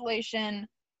encapsulation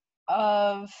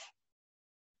of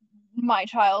my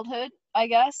childhood, I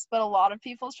guess, but a lot of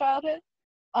people's childhood.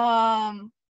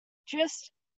 Um,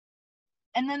 just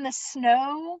and then the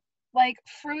snow, like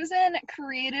Frozen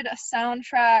created a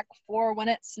soundtrack for when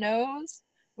it snows,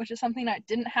 which is something I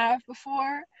didn't have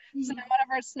before. So now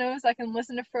whenever it snows, I can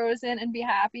listen to Frozen and be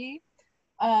happy.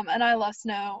 And I love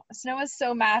snow. Snow is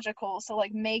so magical. So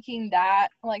like making that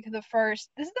like this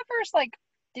is the first like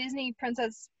Disney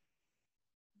princess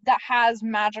that has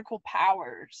magical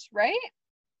powers, right?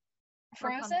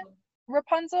 Frozen? Rapunzel.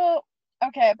 Rapunzel?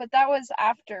 Okay, but that was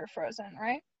after Frozen,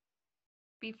 right?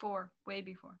 Before, way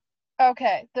before.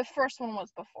 Okay, the first one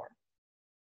was before.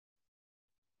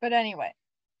 But anyway,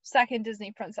 second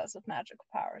Disney princess with magical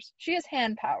powers. She has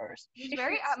hand powers. It was She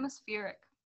very shoots. atmospheric.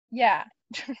 Yeah.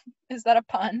 Is that a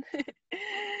pun?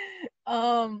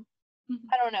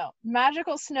 I don't know.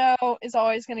 Magical snow is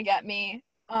always gonna get me.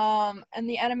 And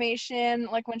the animation,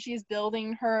 like when she's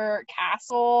building her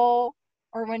castle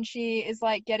or when she is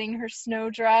like getting her snow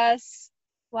dress,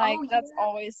 like Oh that's yeah.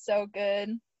 always so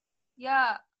good.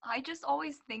 Yeah, I just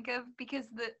always think of because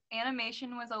the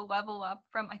animation was a level up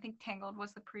from I think Tangled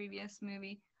was the previous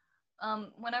movie.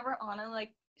 Whenever Anna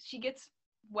like she gets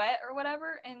wet or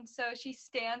whatever, and so she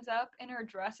stands up and her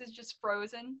dress is just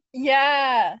frozen.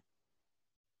 Yeah.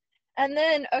 And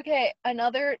then, okay,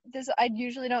 another this I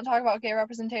usually don't talk about gay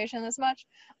representation this much.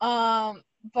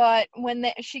 But when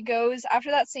she goes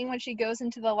after that scene when she goes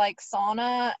into the like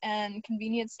sauna and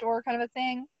convenience store kind of a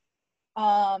thing,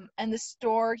 And the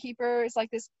storekeeper is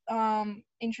like this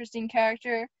interesting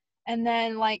character. And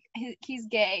then like he's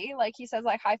gay, like he says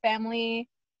like hi family,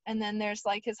 and then there's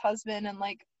like his husband and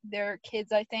like their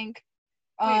kids, I think.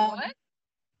 Wait, what?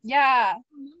 Yeah.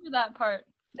 I remember that part.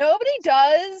 Nobody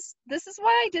does. This is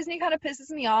why Disney kind of pisses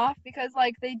me off, because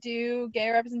like they do gay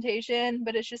representation,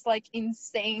 but it's just like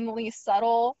insanely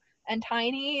subtle and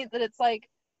tiny that it's like,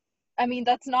 I mean,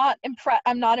 that's not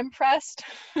I'm not impressed.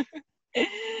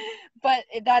 But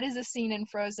that is a scene in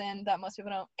Frozen that most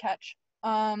people don't catch.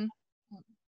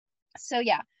 So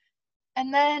yeah.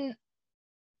 And then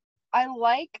I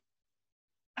like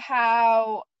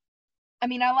how, I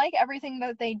mean, I like everything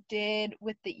that they did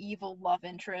with the evil love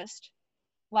interest.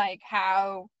 Like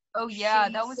how Oh yeah,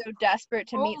 that she's was. so desperate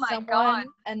to Oh meet my someone god.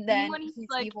 and And then when he's he's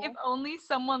like, if evil. only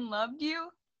someone loved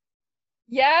you.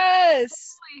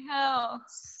 Yes. Holy hell.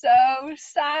 So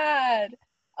sad.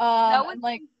 That was And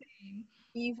like insane.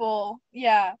 evil.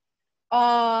 Yeah.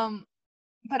 Um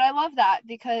but I love that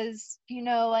because, you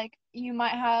know, like you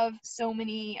might have so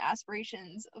many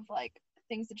aspirations of like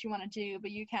things that you want to do,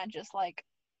 but you can't just like,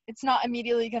 it's not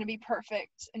immediately going to be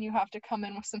perfect, and you have to come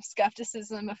in with some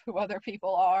skepticism of who other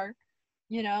people are.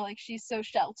 You know, like she's so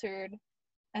sheltered,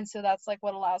 and so that's like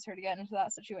what allows her to get into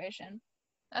that situation.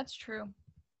 That's true.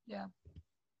 Yeah.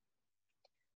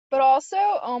 But also,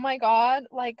 oh my god,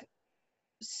 like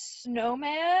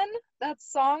Snowman, that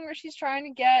song where she's trying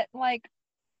to get like, do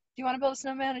you want to build a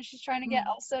snowman, and she's trying to get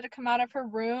Elsa to come out of her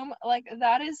room, like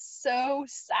that is so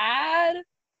sad.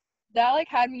 That like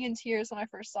had me in tears when I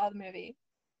first saw the movie.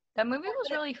 That movie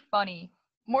was really funny.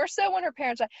 More so when her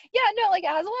parents died. Yeah, no, like it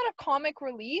has a lot of comic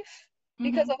relief,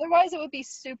 because Mm-hmm. otherwise it would be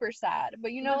super sad.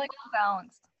 But you It know, was like well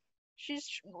balanced. she's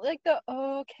like the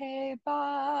okay,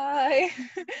 bye.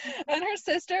 And her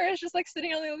sister is just like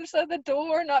sitting on the other side of the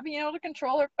door, not being able to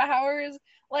control her powers.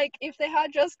 Like if they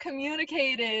had just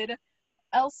communicated,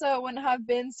 Elsa wouldn't have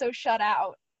been so shut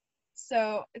out.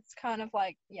 So it's kind of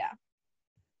like, yeah,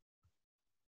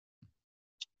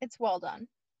 it's well done.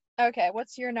 Okay,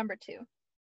 what's your number two?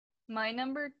 My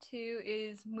number two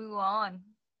is Mulan.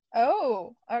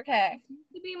 Oh, okay. It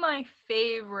used to be my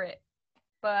favorite,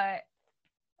 but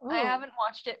I Ooh, haven't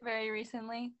watched it very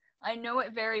recently. I know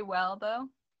it very well though.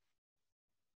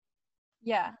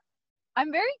 yeah.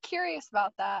 I'm very curious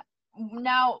about that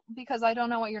now because I don't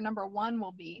know what your number one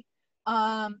will be.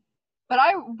 But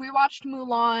I rewatched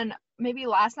Mulan maybe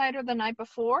last night or the night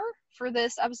before for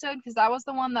this episode, because that was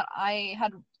the one that I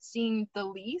had seen the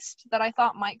least that I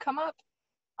thought might come up.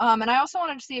 And I also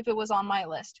wanted to see if it was on my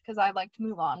list because I liked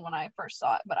Mulan when I first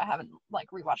saw it, but I haven't like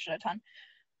rewatched it a ton.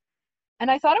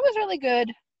 And I thought it was really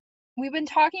good. We've been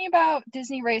talking about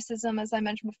Disney racism, as I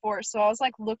mentioned before, so I was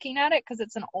like looking at it because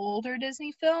it's an older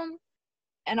Disney film,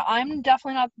 and I'm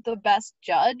definitely not the best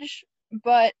judge,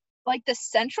 but like the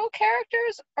central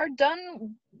characters are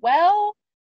done well,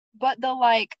 but the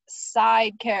like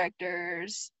side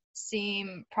characters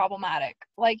seem problematic.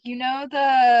 Like, you know,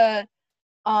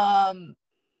 um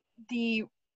the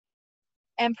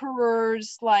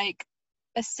emperor's like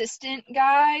assistant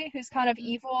guy who's kind of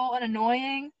evil and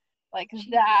annoying, like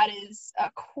that is a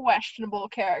questionable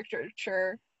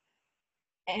caricature.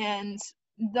 And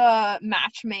the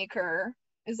matchmaker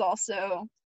is also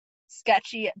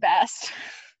sketchy at best.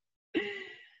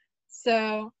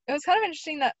 So it was kind of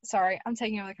interesting that, sorry, I'm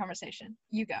taking over the conversation.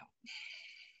 You go.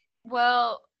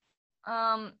 Well,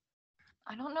 um,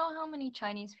 I don't know how many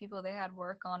Chinese people they had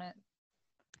work on it,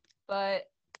 but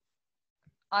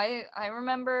I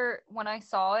remember when I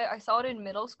saw it in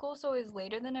middle school, so it was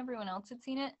later than everyone else had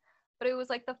seen it. But it was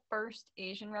like the first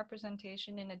Asian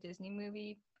representation in a Disney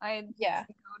movie I had Yeah.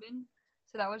 seen,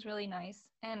 so that was really nice.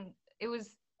 And it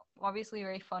was obviously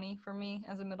very funny for me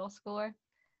as a middle schooler.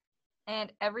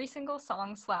 And every single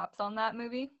song slaps on that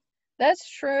movie. That's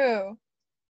true.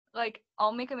 Like,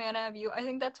 I'll Make a Man Out of You. I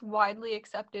think that's widely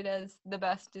accepted as the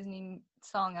best Disney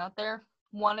song out there.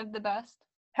 One of the best.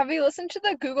 Have you listened to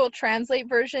the Google Translate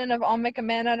version of I'll Make a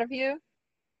Man Out of You?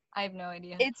 I have no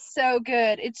idea. It's so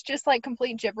good. It's just like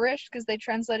complete gibberish because they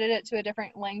translated it to a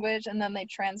different language and then they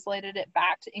translated it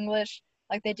back to English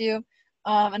like they do.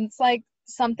 And it's like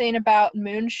something about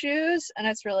moon shoes, and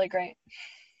it's really great.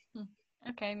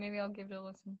 Okay, maybe I'll give it a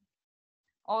listen.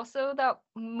 Also, that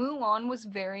Mulan was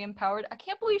very empowered. I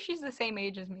can't believe she's the same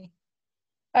age as me.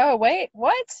 Oh, wait,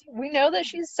 what? We know that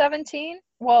she's 17?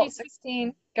 Well, She's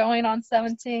 16, going on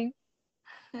 17.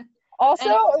 Also,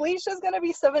 and Alicia's gonna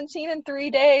be 17 in 3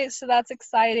 days, so that's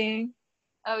exciting.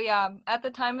 oh yeah, at the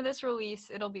time of this release,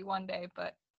 it'll be one day,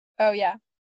 but Oh, yeah,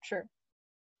 true.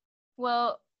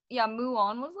 well, yeah,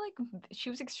 Mulan was like she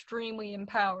was extremely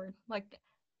empowered. Like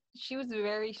she was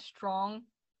very strong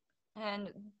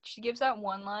And she gives that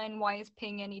one line, "Why is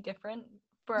Ping any different?"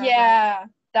 Forever. Yeah,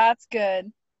 that's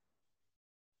good.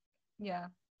 Yeah.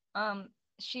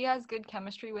 She has good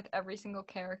chemistry with every single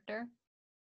character.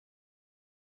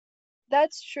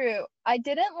 That's true. I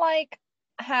didn't like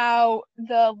how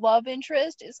the love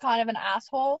interest is kind of an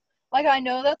asshole. Like, I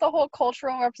know that the whole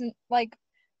cultural represent, like,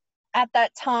 at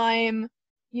that time,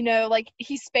 like,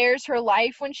 he spares her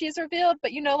life when she's revealed,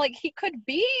 but, like, he could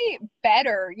be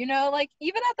better, like,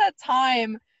 even at that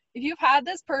time, if you've had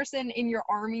this person in your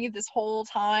army this whole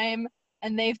time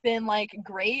and they've been, like,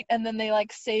 great, and then they,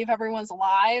 like, save everyone's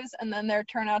lives, and then they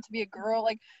turn out to be a girl,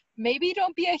 like, maybe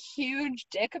don't be a huge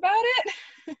dick about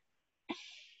it.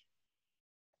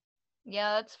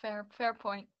 Yeah, that's fair. Fair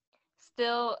point.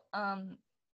 Still,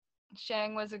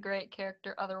 Shang was a great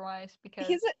character otherwise because,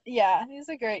 He's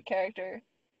a great character.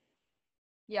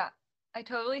 yeah, I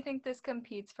totally think this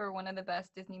competes for one of the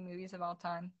best Disney movies of all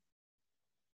time.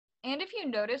 And if you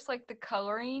notice, like, the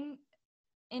coloring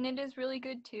in it is really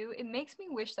good too. It makes me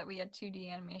wish that we had 2D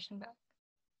animation back.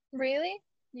 Really?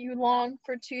 You long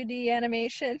for 2D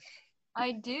animation?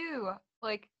 I do.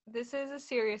 Like, this is a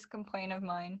serious complaint of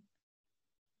mine,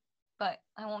 but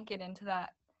I won't get into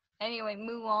that. Anyway,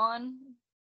 Mulan.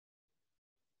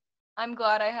 I'm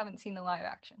glad I haven't seen the live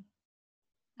action.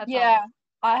 That's all. Yeah,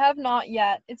 I have not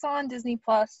yet. It's on Disney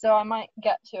Plus, so I might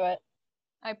get to it.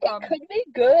 I It probably. could be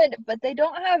good, but they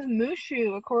don't have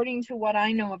Mushu according to what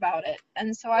I know about it.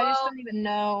 And so I just Well, don't even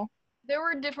know. there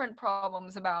were different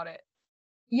problems about it.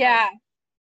 Yeah,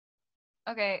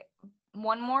 Okay,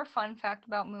 one more fun fact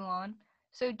about Mulan.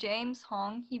 So James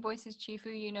Hong, he voices Chifu,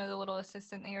 the little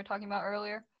assistant that you were talking about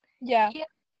earlier. yeah. He has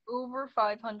over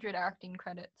 500 acting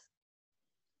credits.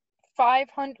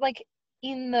 500, like,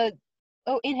 in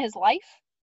his life?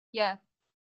 Yeah,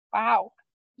 Wow.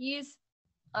 he's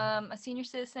a senior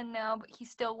citizen now, but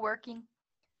he's still working.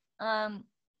 Um,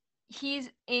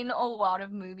 he's in a lot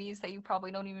of movies that you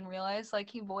probably don't even realize. Like,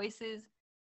 he voices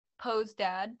Poe's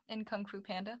dad in Kung Fu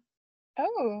Panda.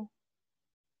 Oh.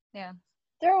 Yeah.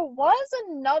 There was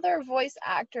another voice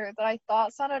actor that I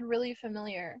thought sounded really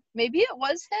familiar. Maybe it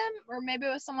was him, or maybe it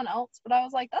was someone else, but I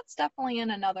was like, that's definitely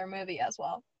in another movie as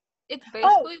well. It's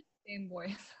Oh, basically the same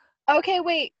voice. okay,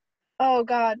 wait. Oh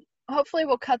God. Hopefully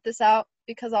we'll cut this out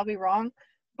because I'll be wrong.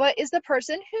 But is the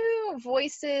person who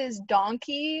voices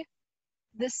Donkey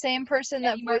the same person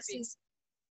that Eddie Murphy. voices?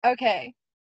 Okay.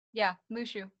 Yeah,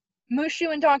 Mushu.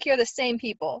 Mushu and Donkey are the same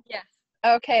people. Yes.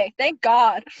 Okay, thank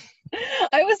God.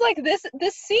 I was like, this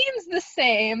seems the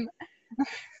same.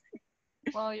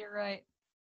 Well, you're right.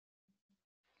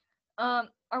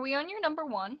 Are we on your number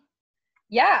one?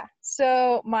 Yeah.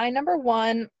 So my number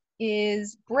one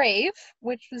is Brave,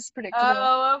 which was predictable.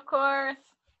 Oh, of course.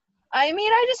 I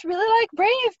mean, I just really like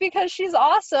Brave because she's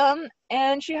awesome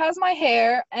and she has my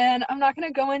hair, and I'm not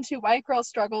gonna go into white girl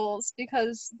struggles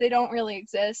because they don't really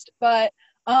exist, but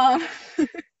um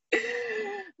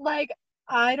like,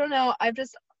 I don't know,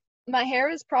 my hair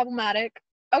is problematic.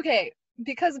 Okay,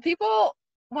 because people,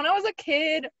 when I was a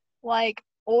kid, like,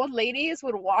 old ladies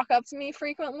would walk up to me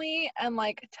frequently and,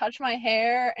 like, touch my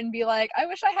hair and be like, I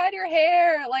wish I had your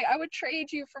hair, like, I would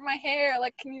trade you for my hair,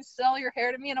 like, can you sell your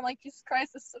hair to me? And I'm like, Jesus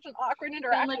Christ, this is such an awkward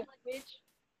interaction.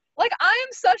 Like, I'm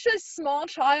such a small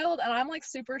child and I'm, like,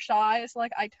 super shy, so,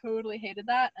 like, I totally hated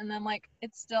that. And then, like,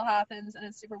 it still happens and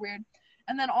it's super weird.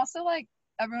 And then also, like,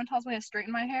 everyone tells me to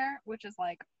straighten my hair, which is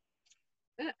like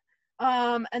eh.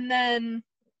 And then,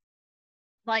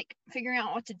 like, figuring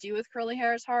out what to do with curly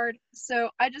hair is hard. So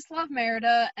I just love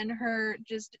Merida and her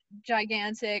just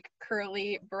gigantic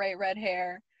curly bright red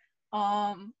hair.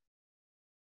 Um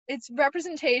it's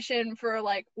representation for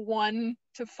like 1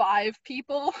 to 5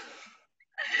 people.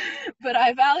 But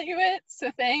I value it,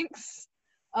 so thanks.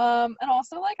 And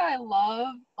also, like, I love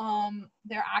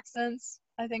their accents.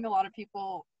 I think a lot of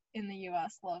people in the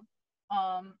US love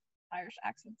Irish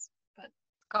accents, but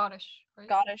Scottish, right?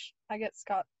 Scottish. I get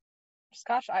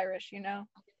Scotch Irish, I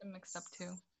get them mixed up too.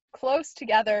 close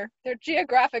together. They're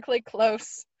geographically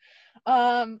close.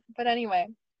 But anyway,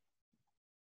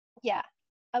 yeah,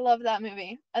 I love that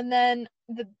movie. And then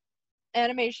the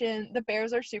animation, the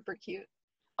bears are super cute.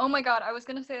 Oh my god, I was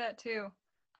gonna say that too.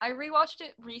 I rewatched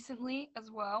it recently as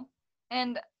well,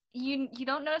 and you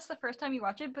don't notice the first time you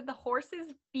watch it, but the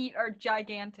horse's feet are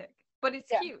gigantic. But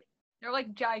it's Yeah. cute. They're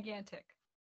like gigantic.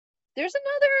 There's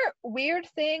another weird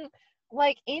thing,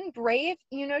 like in Brave,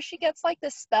 she gets like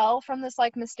this spell from this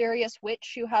like mysterious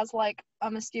witch who has like a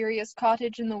mysterious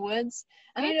cottage in the woods.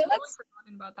 And I I had know totally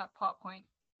forgotten about that plot point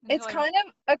it's until I. kind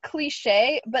of a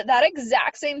cliche, but that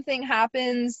exact same thing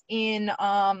happens in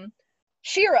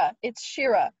She-Ra. It's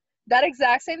She-Ra. That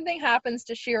exact same thing happens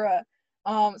to She-Ra.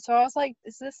 So I was like,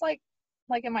 is this like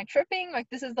am I tripping? Like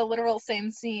this is the literal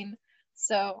same scene.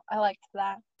 So I liked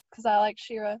that because I like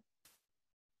Shira.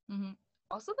 Hmm.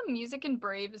 Also, the music in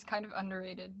Brave is kind of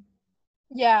underrated.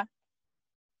 Yeah,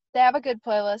 they have a good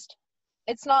playlist.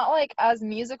 It's not like as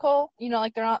musical,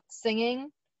 like they're not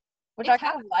singing, which I It's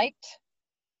kind happy. of liked.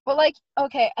 But like,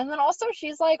 okay, and then also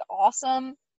she's like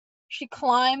awesome. She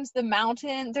climbs the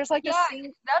mountain. There's like this Yeah,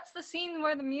 scene. that's the scene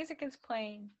where the music is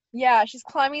playing. Yeah, she's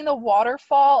climbing the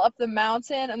waterfall up the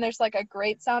mountain, and there's like a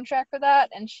great soundtrack for that.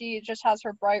 And she just has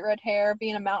her bright red hair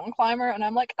being a mountain climber, and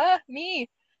I'm like, me.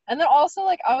 And then also,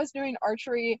 like, I was doing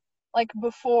archery like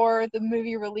before the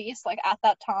movie released, like at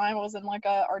that time, I was in like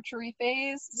a archery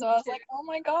phase. So Me I was too. like, oh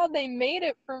my god, they made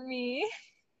it for me.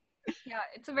 Yeah,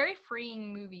 it's a very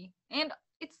freeing movie. And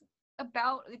it's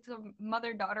a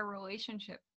mother-daughter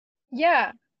relationship.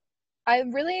 Yeah, I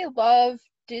really love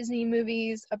Disney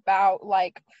movies about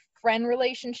like friend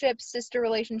relationships, sister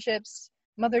relationships,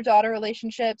 mother-daughter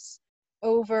relationships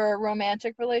over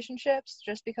romantic relationships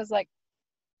just because like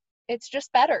it's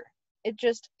just better. It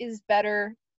just is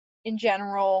better in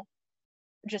general,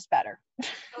 just better.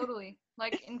 Totally.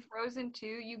 Like in Frozen 2,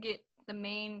 you get the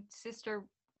main sister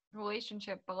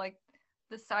relationship, but like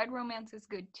the side romance is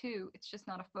good too. It's just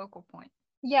not a focal point.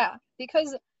 Yeah,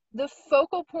 because the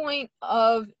focal point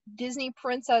of Disney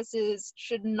princesses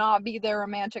should not be their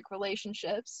romantic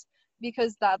relationships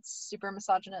because that's super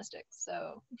misogynistic.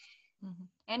 So,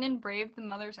 And in Brave, the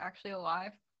mother's actually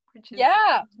alive, which is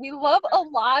yeah, we love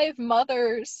alive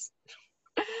mothers.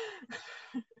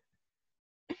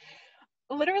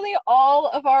 Literally all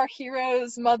of our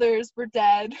heroes' mothers were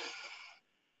dead.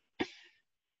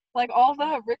 Like all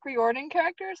the Rick Riordan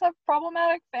characters have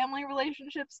problematic family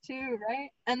relationships too, right?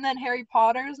 And then Harry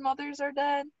Potter's mothers are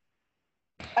dead.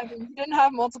 I mean, he didn't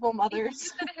have multiple you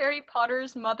mothers. said Harry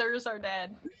Potter's mothers are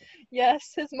dead.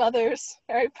 Yes, his mothers,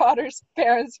 Harry Potter's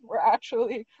parents were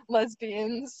actually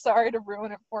lesbians. Sorry to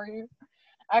ruin it for you.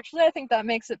 Actually, I think that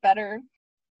makes it better.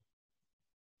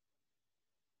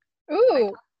 I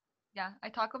Ooh, talk, yeah, I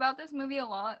talk about this movie a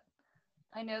lot.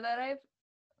 I know that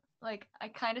I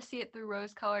kind of see it through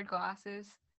rose-colored glasses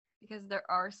because there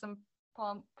are some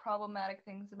problematic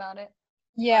things about it,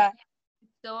 but yeah.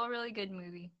 it's still a really good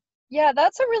movie. Yeah,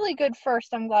 that's a really good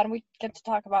first. I'm glad we get to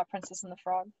talk about Princess and the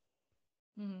Frog.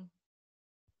 Hmm.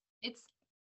 It's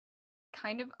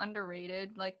kind of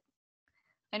underrated. Like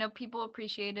I know people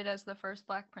appreciate it as the first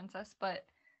Black princess, but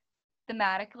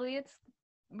thematically it's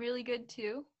really good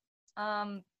too.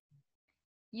 Um,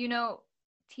 you know,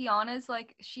 Tiana's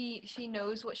like she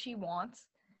knows what she wants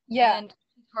Yeah, and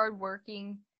she's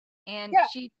hardworking and yeah,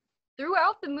 she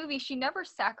throughout the movie she never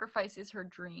sacrifices her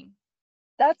dream.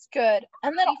 that's good.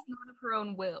 And then At least not of her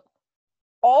own will.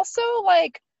 also,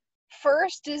 like,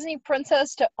 first Disney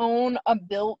princess to own a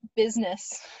built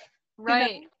business. You know,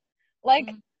 Right. like,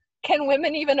 Mhm. can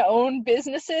women even own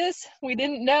businesses? We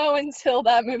didn't know until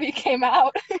that movie came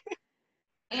out.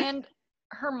 And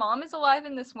her mom is alive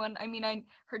in this one. I mean,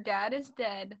 her dad is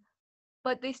dead,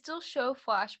 but they still show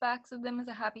flashbacks of them as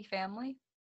a happy family.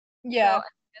 So Yeah, I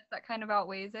guess that kind of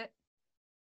outweighs it.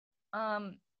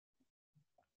 Um,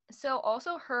 so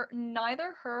also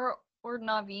neither her or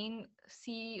Naveen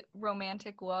see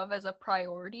romantic love as a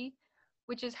priority,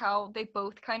 which is how they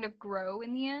both kind of grow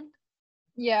in the end.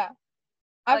 yeah.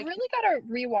 I've Like, really got to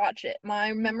rewatch it.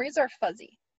 My memories are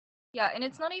fuzzy. yeah, and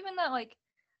it's not even that like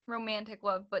romantic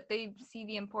love, but they see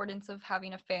the importance of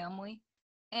having a family.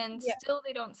 And Yeah, still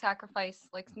they don't sacrifice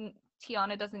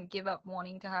Tiana doesn't give up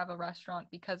wanting to have a restaurant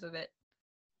because of it.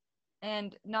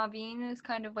 And Naveen is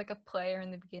kind of like a player in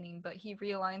the beginning, but he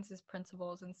realigns his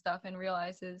principles and stuff and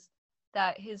realizes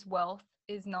that his wealth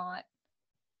is not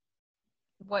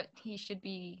what he should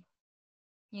be,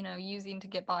 using to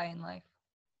get by in life.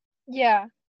 yeah.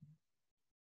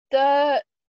 The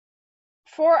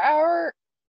for our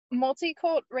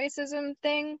multi-cult racism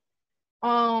thing,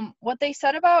 what they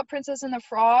said about Princess and the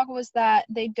Frog was that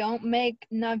they don't make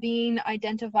Naveen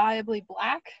identifiably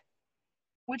black,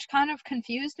 which kind of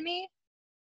confused me.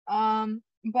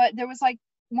 But there was like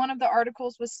one of the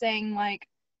articles was saying like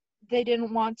they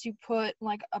didn't want to put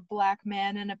like a black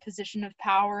man in a position of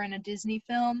power in a Disney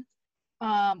film.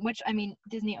 Which I mean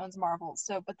Disney owns Marvel,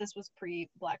 so but this was pre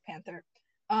Black Panther.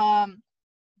 Um,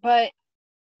 but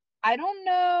I don't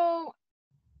know.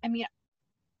 I mean,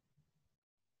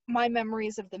 my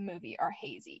memories of the movie are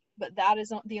hazy, but that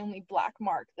is the only black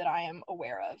mark that I am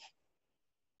aware of.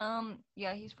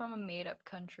 Yeah, he's from a made up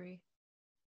country.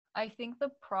 I think the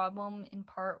problem in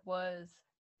part was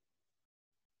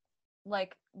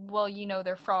like, well,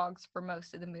 they're frogs for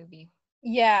most of the movie.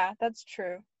 Yeah, that's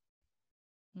true.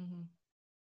 Hmm.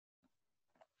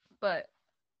 but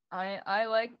I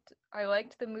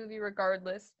liked the movie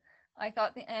regardless. I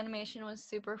thought the animation was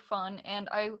super fun, and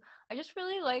I just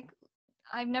really like.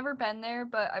 I've never been there,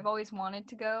 but I've always wanted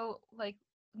to go, like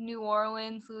New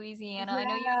Orleans, Louisiana. I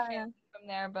know you have Yeah. family from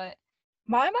there, but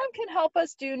My mom can help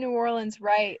us do New Orleans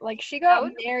right. Like she that got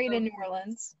would be married so in New cool.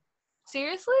 Orleans.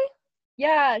 Seriously?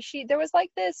 Yeah, there was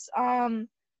like this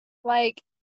like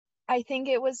I think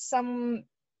it was some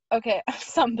okay,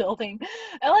 some building.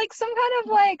 Like some kind of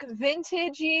like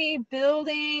vintagey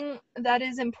building that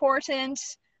is important.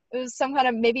 It was some kind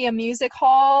of maybe a music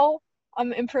hall.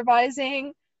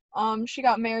 Improvising. She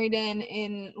got married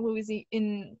in Louisiana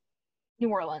in New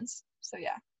Orleans. So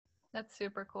yeah. That's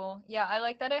super cool. Yeah, I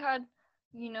like that it had,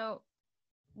 you know,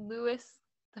 Louis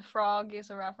the Frog is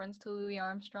a reference to Louis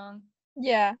Armstrong.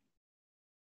 Yeah.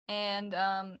 And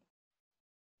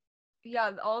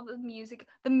yeah, all the music.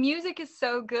 The music is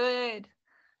so good.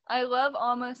 I love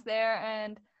Almost There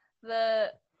and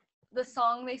the the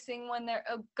song they sing when they're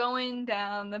going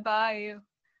down the bayou.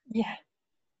 Yeah.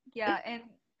 Yeah, and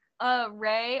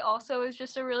Ray also is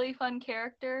just a really fun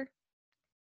character.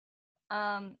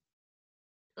 Um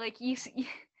like you see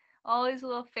all his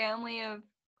little family of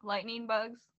lightning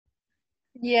bugs.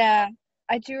 Yeah.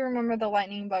 I do remember the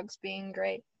lightning bugs being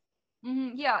great.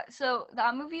 Yeah, so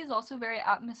that movie is also very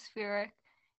atmospheric,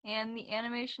 and the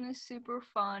animation is super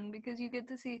fun because you get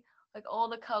to see like all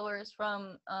the colors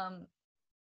from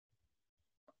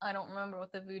I don't remember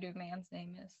what the Voodoo Man's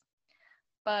name is,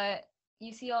 but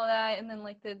you see all that, and then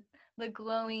like the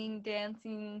glowing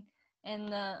dancing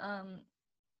and the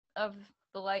of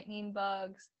the lightning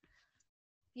bugs.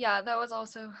 Yeah, that was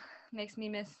also makes me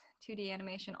miss 2D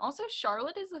animation. Also,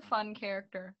 Charlotte is a fun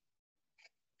character.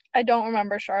 I don't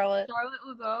remember Charlotte. Charlotte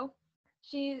Laveau.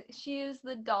 She is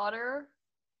the daughter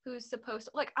who's supposed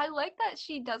to like I like that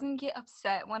she doesn't get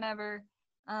upset whenever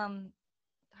um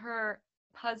her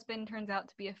husband turns out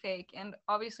to be a fake, and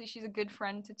obviously she's a good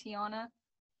friend to Tiana.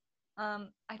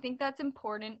 I think that's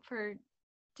important for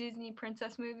Disney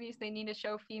princess movies. They need to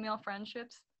show female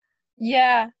friendships.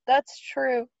 Yeah, that's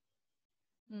true.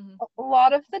 Hmm. A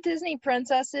lot of the Disney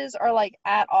princesses are like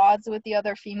at odds with the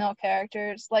other female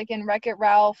characters, like in Wreck-It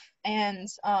Ralph and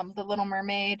The Little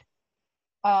Mermaid.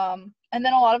 And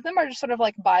then a lot of them are just sort of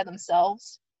like by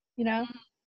themselves, you know?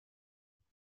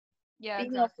 Yeah,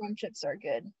 Female exactly. friendships are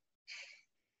good.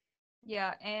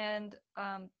 Yeah, and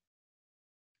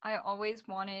I always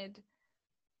wanted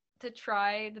to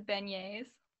try the beignets.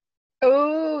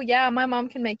 Oh, yeah, my mom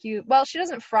can make you. Well, she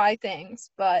doesn't fry things,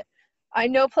 but I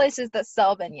know places that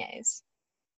sell beignets.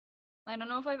 I don't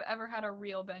know if I've ever had a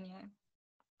real beignet,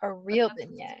 A but real that's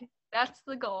beignet. that's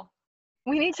the goal.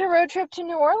 We need to road trip to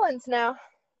New Orleans now.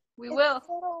 We It's will.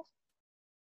 settled.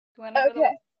 Whenever the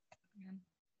Okay.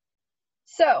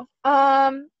 So,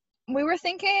 we were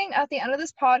thinking at the end of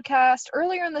this podcast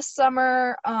earlier in the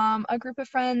summer, a group of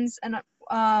friends and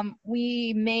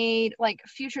we made like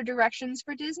future directions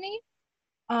for Disney.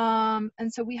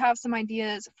 And so we have some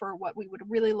ideas for what we would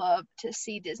really love to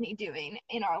see Disney doing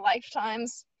in our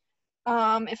lifetimes,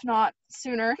 if not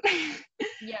sooner.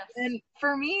 Yes. And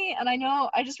for me, and I know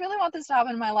I just really want this to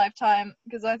happen in my lifetime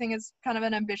because I think it's kind of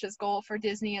an ambitious goal for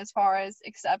Disney as far as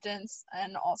acceptance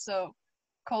and also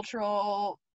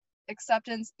cultural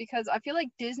acceptance because I feel like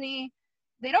Disney,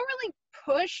 they don't really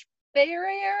push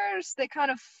barriers. They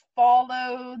kind of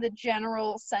follow the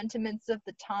general sentiments of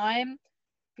the time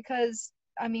because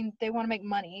I mean, they want to make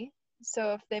money.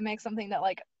 So if they make something that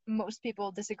like most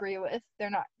people disagree with, they're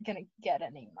not going to get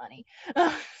any money.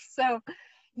 So,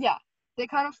 yeah, they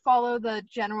kind of follow the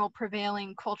general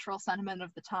prevailing cultural sentiment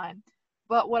of the time.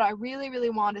 But what I really, really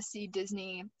want to see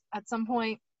Disney at some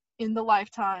point in the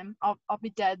lifetime, I'll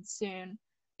be dead soon,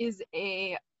 is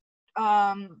a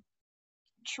um,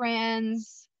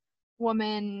 trans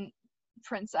woman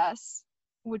princess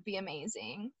would be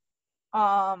amazing.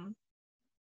 Um,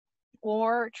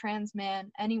 or trans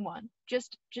man, anyone.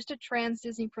 Just a trans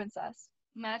Disney princess.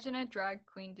 Imagine a drag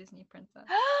queen Disney princess.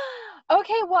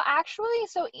 Okay, well actually,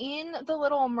 so in The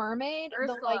Little Mermaid,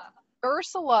 the like Ursula.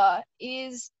 Ursula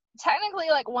is technically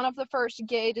like one of the first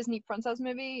gay Disney princess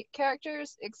movie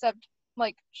characters, except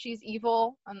like she's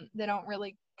evil and they don't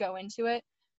really go into it.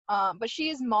 But she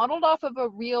is modeled off of a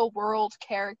real world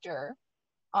character.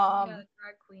 Yeah, Um,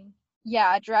 drag queen.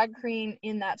 yeah, a drag queen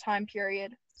in that time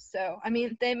period. So, I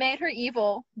mean, they made her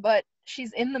evil, but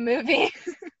she's in the movie.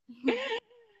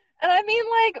 And I mean,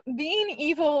 like, being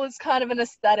evil is kind of an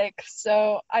aesthetic,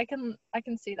 so I can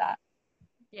see that.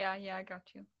 Yeah, yeah, I got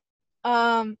you.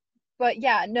 Um, but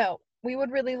yeah, no, we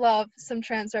would really love some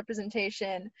trans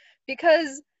representation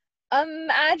because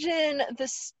imagine the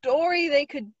story they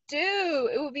could do.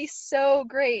 It would be so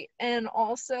great. And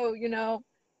also,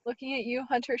 looking at you,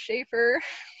 Hunter Schafer,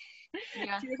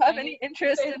 Yeah, do you have I any knew you'd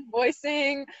interest say in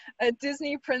voicing a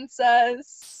Disney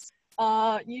princess?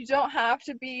 You don't have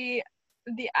to be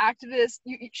the activist.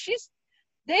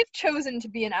 They've chosen to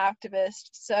be an activist,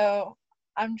 so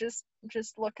I'm just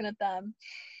looking at them.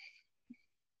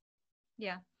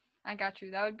 Yeah, I got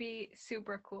you. That would be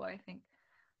super cool, I think.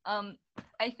 Um,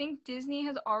 I think Disney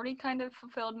has already kind of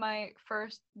fulfilled my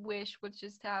first wish, which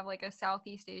is to have like a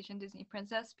Southeast Asian Disney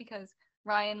princess because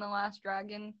Raya and the Last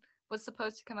Dragon was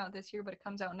supposed to come out this year, but it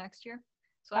comes out next year.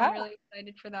 So I'm Ah, really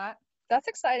excited for that. that's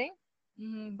exciting.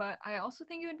 But I also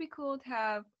think it would be cool to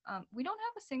have. We don't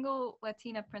have a single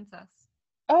Latina princess.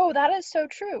 Oh, that is so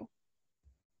true.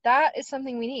 That is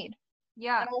something we need.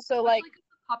 Yeah, And also, like, especially because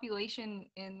the population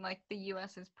in like the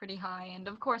U.S. is pretty high, and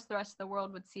of course the rest of the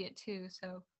world would see it too.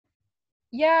 So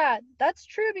yeah, that's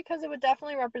true because it would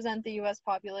definitely represent the US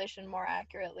population more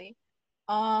accurately.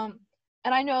 Um,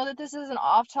 and I know that this is an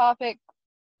off-topic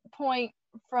point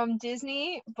from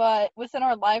Disney, but within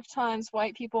our lifetimes,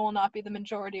 white people will not be the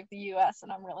majority of the US,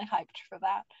 and I'm really hyped for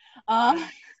that. Um,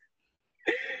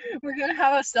 yeah, we're gonna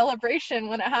have a celebration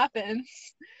when it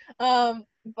happens.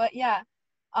 But yeah,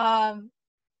 um,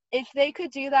 if they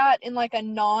could do that in like a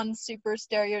non-super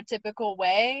stereotypical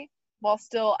way while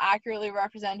still accurately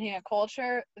representing a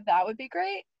culture, that would be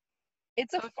great.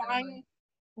 It's a totally. fine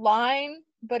line,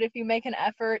 but if you make an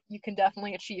effort, you can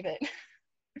definitely achieve it.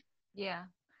 Yeah.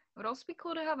 It would also be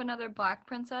cool to have another black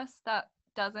princess that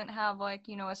doesn't have like,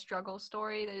 a struggle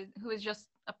story who is just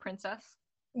a princess.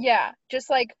 Yeah, just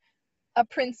like a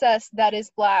princess that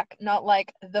is black, not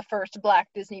like the first black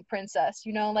Disney princess,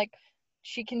 like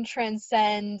she can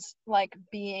transcend like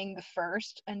being the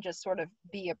first and just sort of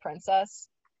be a princess.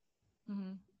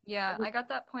 Yeah, I got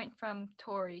that point from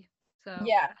Tori. So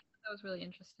Yeah. that was really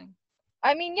interesting.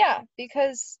 I mean, yeah,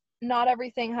 because not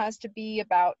everything has to be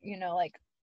about, like,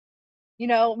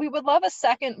 we would love a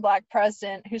second black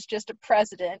president who's just a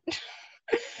president,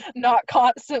 not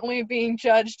constantly being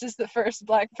judged as the first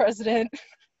black president.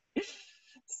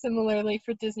 Similarly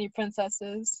for Disney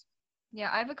princesses. Yeah,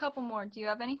 I have a couple more. Do you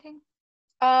have anything?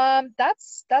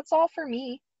 That's all for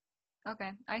me.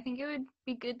 Okay. I think it would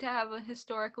be good to have a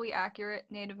historically accurate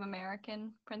Native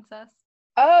American princess.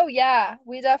 Oh yeah,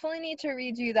 we definitely need to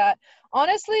redo that.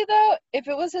 Honestly though, if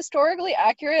it was historically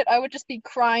accurate, I would just be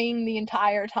crying the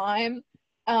entire time.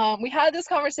 We had this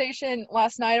conversation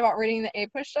last night about reading the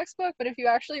APUSH textbook, but if you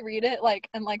actually read it, like,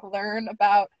 and like learn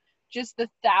about just the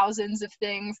thousands of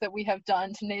things that we have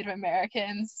done to Native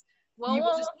Americans, Well, you will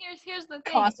well, just here's the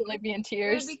thing. constantly be in It would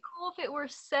tears. be cool if it were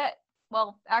set.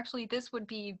 Well, actually, this would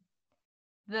be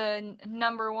the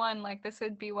number one. Like, this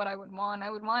would be what I would want. I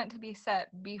would want it to be set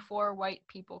before white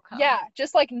people come. Yeah,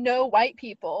 just like no white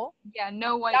people. Yeah,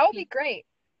 no That white would be people. great.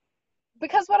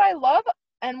 Because what I love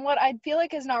and what I feel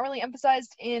like is not really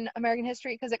emphasized in American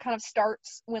history because it kind of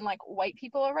starts when like white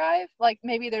people arrive. Like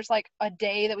maybe there's like a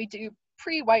day that we do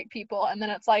pre-white people and then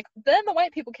it's like then the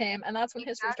white people came and that's when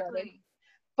history started. Exactly.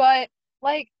 But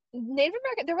like Native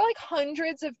American, there were like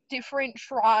hundreds of different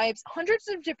tribes, hundreds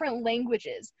of different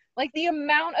languages. Like the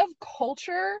amount of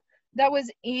culture that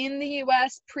was in the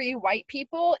US pre-white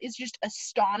people is just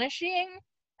astonishing.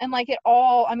 And like it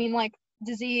all, I mean, like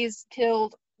disease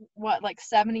killed what, like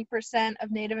 70% of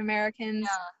Native Americans.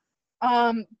 Yeah.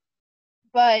 Um,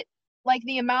 but like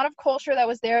the amount of culture that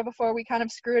was there before we kind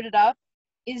of screwed it up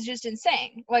is just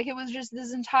insane. Like it was just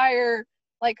this entire,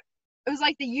 like, it was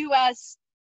like the US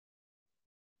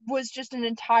was just an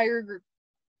entirely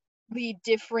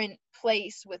different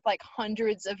place with like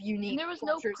hundreds of And unique there was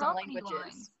no cultures and property languages.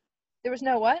 lines. There was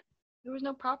no what? There was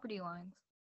no property lines.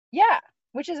 Yeah,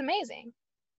 which is amazing.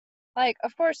 Like,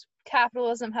 of course,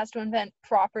 capitalism has to invent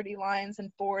property lines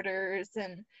and borders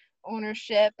and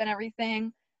ownership and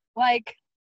everything. Like,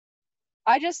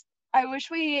 I just, I wish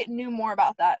we knew more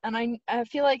about that. And I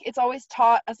feel like it's always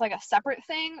taught as like a separate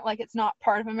thing. Like, it's not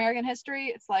part of American history.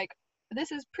 It's like,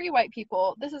 this is pre white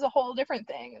people. This is a whole different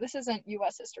thing. This isn't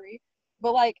US history.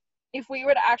 But, like, if we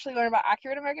were to actually learn about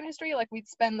accurate American history, like, we'd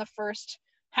spend the first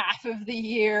half of the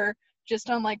year just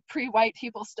on like pre white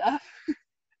people stuff.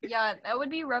 Yeah, that would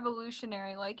be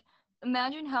revolutionary. Like,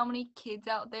 imagine how many kids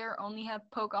out there only have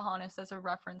Pocahontas as a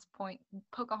reference point,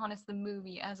 Pocahontas the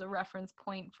movie as a reference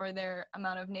point for their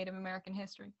amount of Native American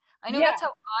history. I know Yeah, that's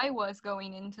how I was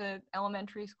going into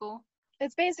elementary school.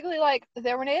 it's basically like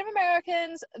there were Native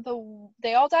Americans.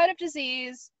 They all died of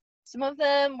disease. Some of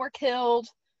them were killed.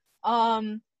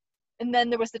 Um, and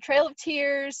then there was the Trail of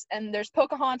Tears, and there's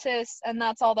Pocahontas, and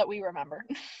that's all that we remember.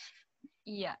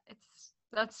 Yeah,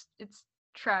 it's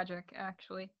tragic,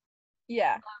 actually.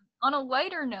 Yeah. On a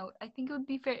lighter note, I think it would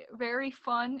be very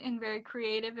fun and very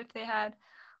creative if they had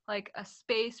like a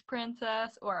space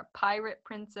princess or a pirate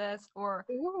princess or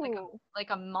Ooh,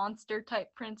 like a monster type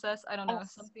princess. I don't a know,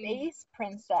 something. space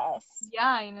princess. Yeah,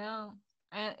 I know.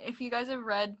 And if you guys have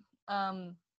read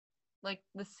like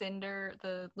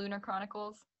the Lunar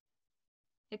Chronicles,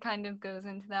 it kind of goes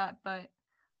into that, but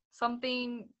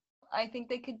something I think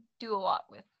they could do a lot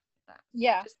with that.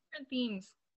 Yeah. Just different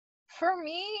themes. For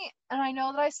me, and I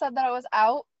know that I said that I was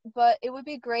out, but it would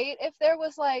be great if there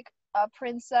was like a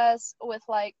princess with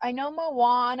like, I know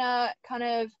Moana kind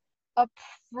of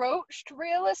approached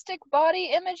realistic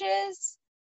body images,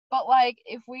 but like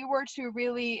if we were to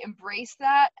really embrace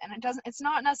that, and it's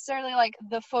not necessarily like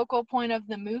the focal point of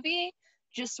the movie,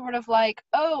 just sort of like,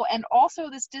 oh, and also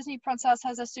this Disney princess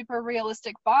has a super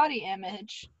realistic body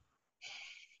image.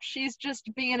 She's just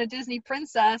being a Disney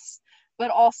princess, but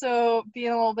also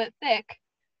being a little bit thick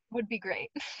would be great.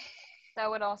 That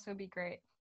would also be great.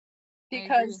 I agree.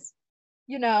 Because,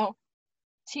 you know,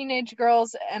 teenage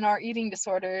girls and our eating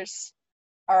disorders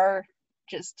are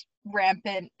just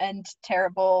rampant and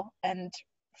terrible and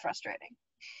frustrating.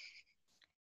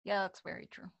 Yeah, that's very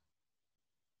true.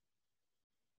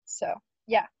 So,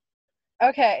 yeah.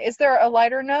 Okay, is there a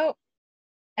lighter note?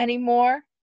 Any more?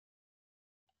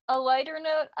 A lighter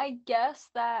note, I guess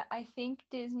that I think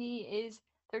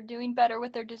they're doing better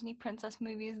with their Disney princess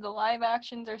movies. The live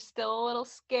actions are still a little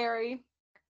scary,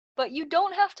 but you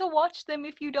don't have to watch them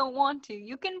if you don't want to.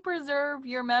 You can preserve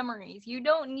your memories. You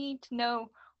don't need to know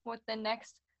what the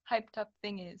next hyped up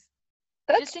thing is.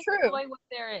 That's Just true. enjoy what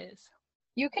there is.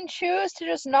 You can choose to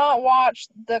just not watch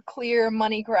the clear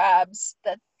money grabs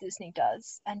that Disney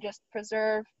does and just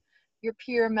preserve your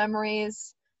pure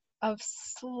memories of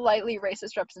slightly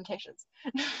racist representations.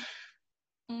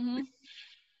 Mhm.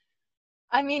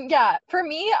 I mean, yeah, for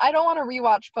me, I don't want to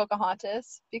rewatch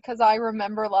Pocahontas because I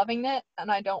remember loving it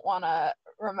and I don't want to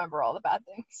remember all the bad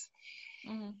things.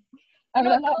 Mhm. I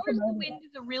mean, I'm not Color of the promoting Wind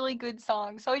is a really good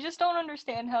song, so I just don't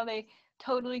understand how they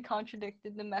totally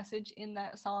contradicted the message in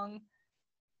that song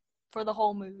for the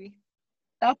whole movie.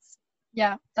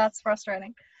 that's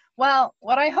frustrating. Well,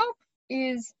 what I hope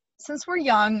is since we're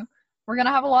young, we're going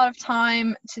to have a lot of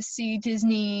time to see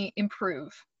Disney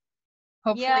improve.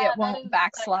 Hopefully Yeah, it that won't is exciting.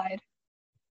 backslide.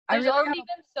 I There's really already hope.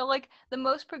 been the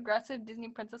most progressive Disney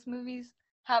princess movies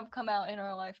have come out in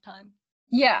our lifetime.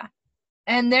 Yeah.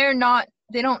 And they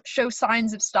don't show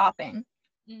signs of stopping.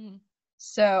 Mm-hmm.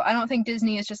 So I don't think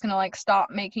Disney is just gonna like stop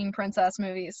making princess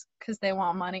movies because they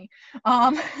want money.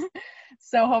 Um,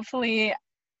 so hopefully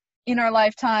in our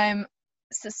lifetime,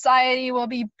 society will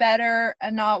be better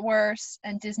and not worse,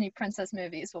 and Disney princess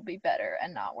movies will be better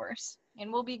and not worse.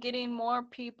 And we'll be getting more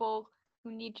people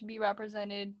who need to be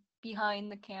represented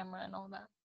behind the camera and all that.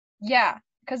 Yeah,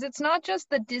 because it's not just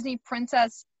the Disney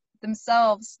princess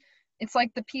themselves. It's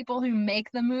like the people who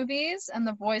make the movies and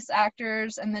the voice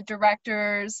actors and the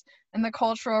directors and the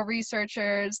cultural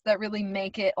researchers that really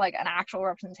make it like an actual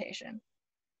representation.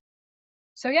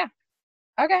 So yeah.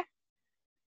 Okay.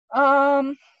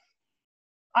 Um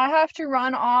I have to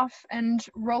run off and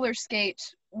roller skate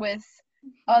with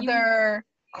other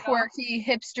quirky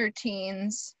hipster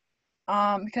teens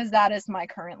because that is my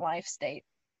current life state.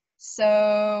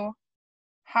 So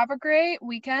have a great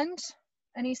weekend.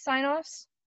 Any sign-offs?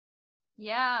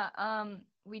 Yeah,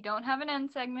 we don't have an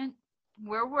end segment.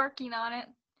 We're working on it,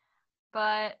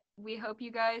 but we hope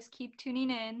you guys keep tuning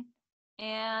in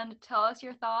and tell us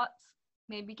your thoughts.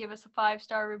 Maybe give us a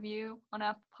 5-star review on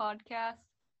Apple Podcasts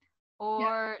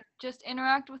or just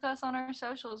interact with us on our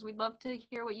socials. We'd love to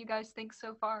hear what you guys think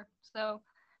so far. So,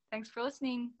 thanks for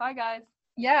listening. Bye, guys.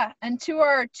 Yeah, and to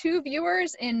our 2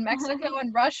 viewers in Mexico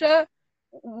and Russia,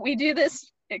 we do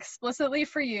this explicitly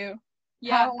for you.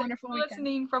 Yeah, Have a thanks wonderful for weekend.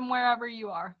 listening from wherever you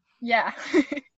are. Yeah.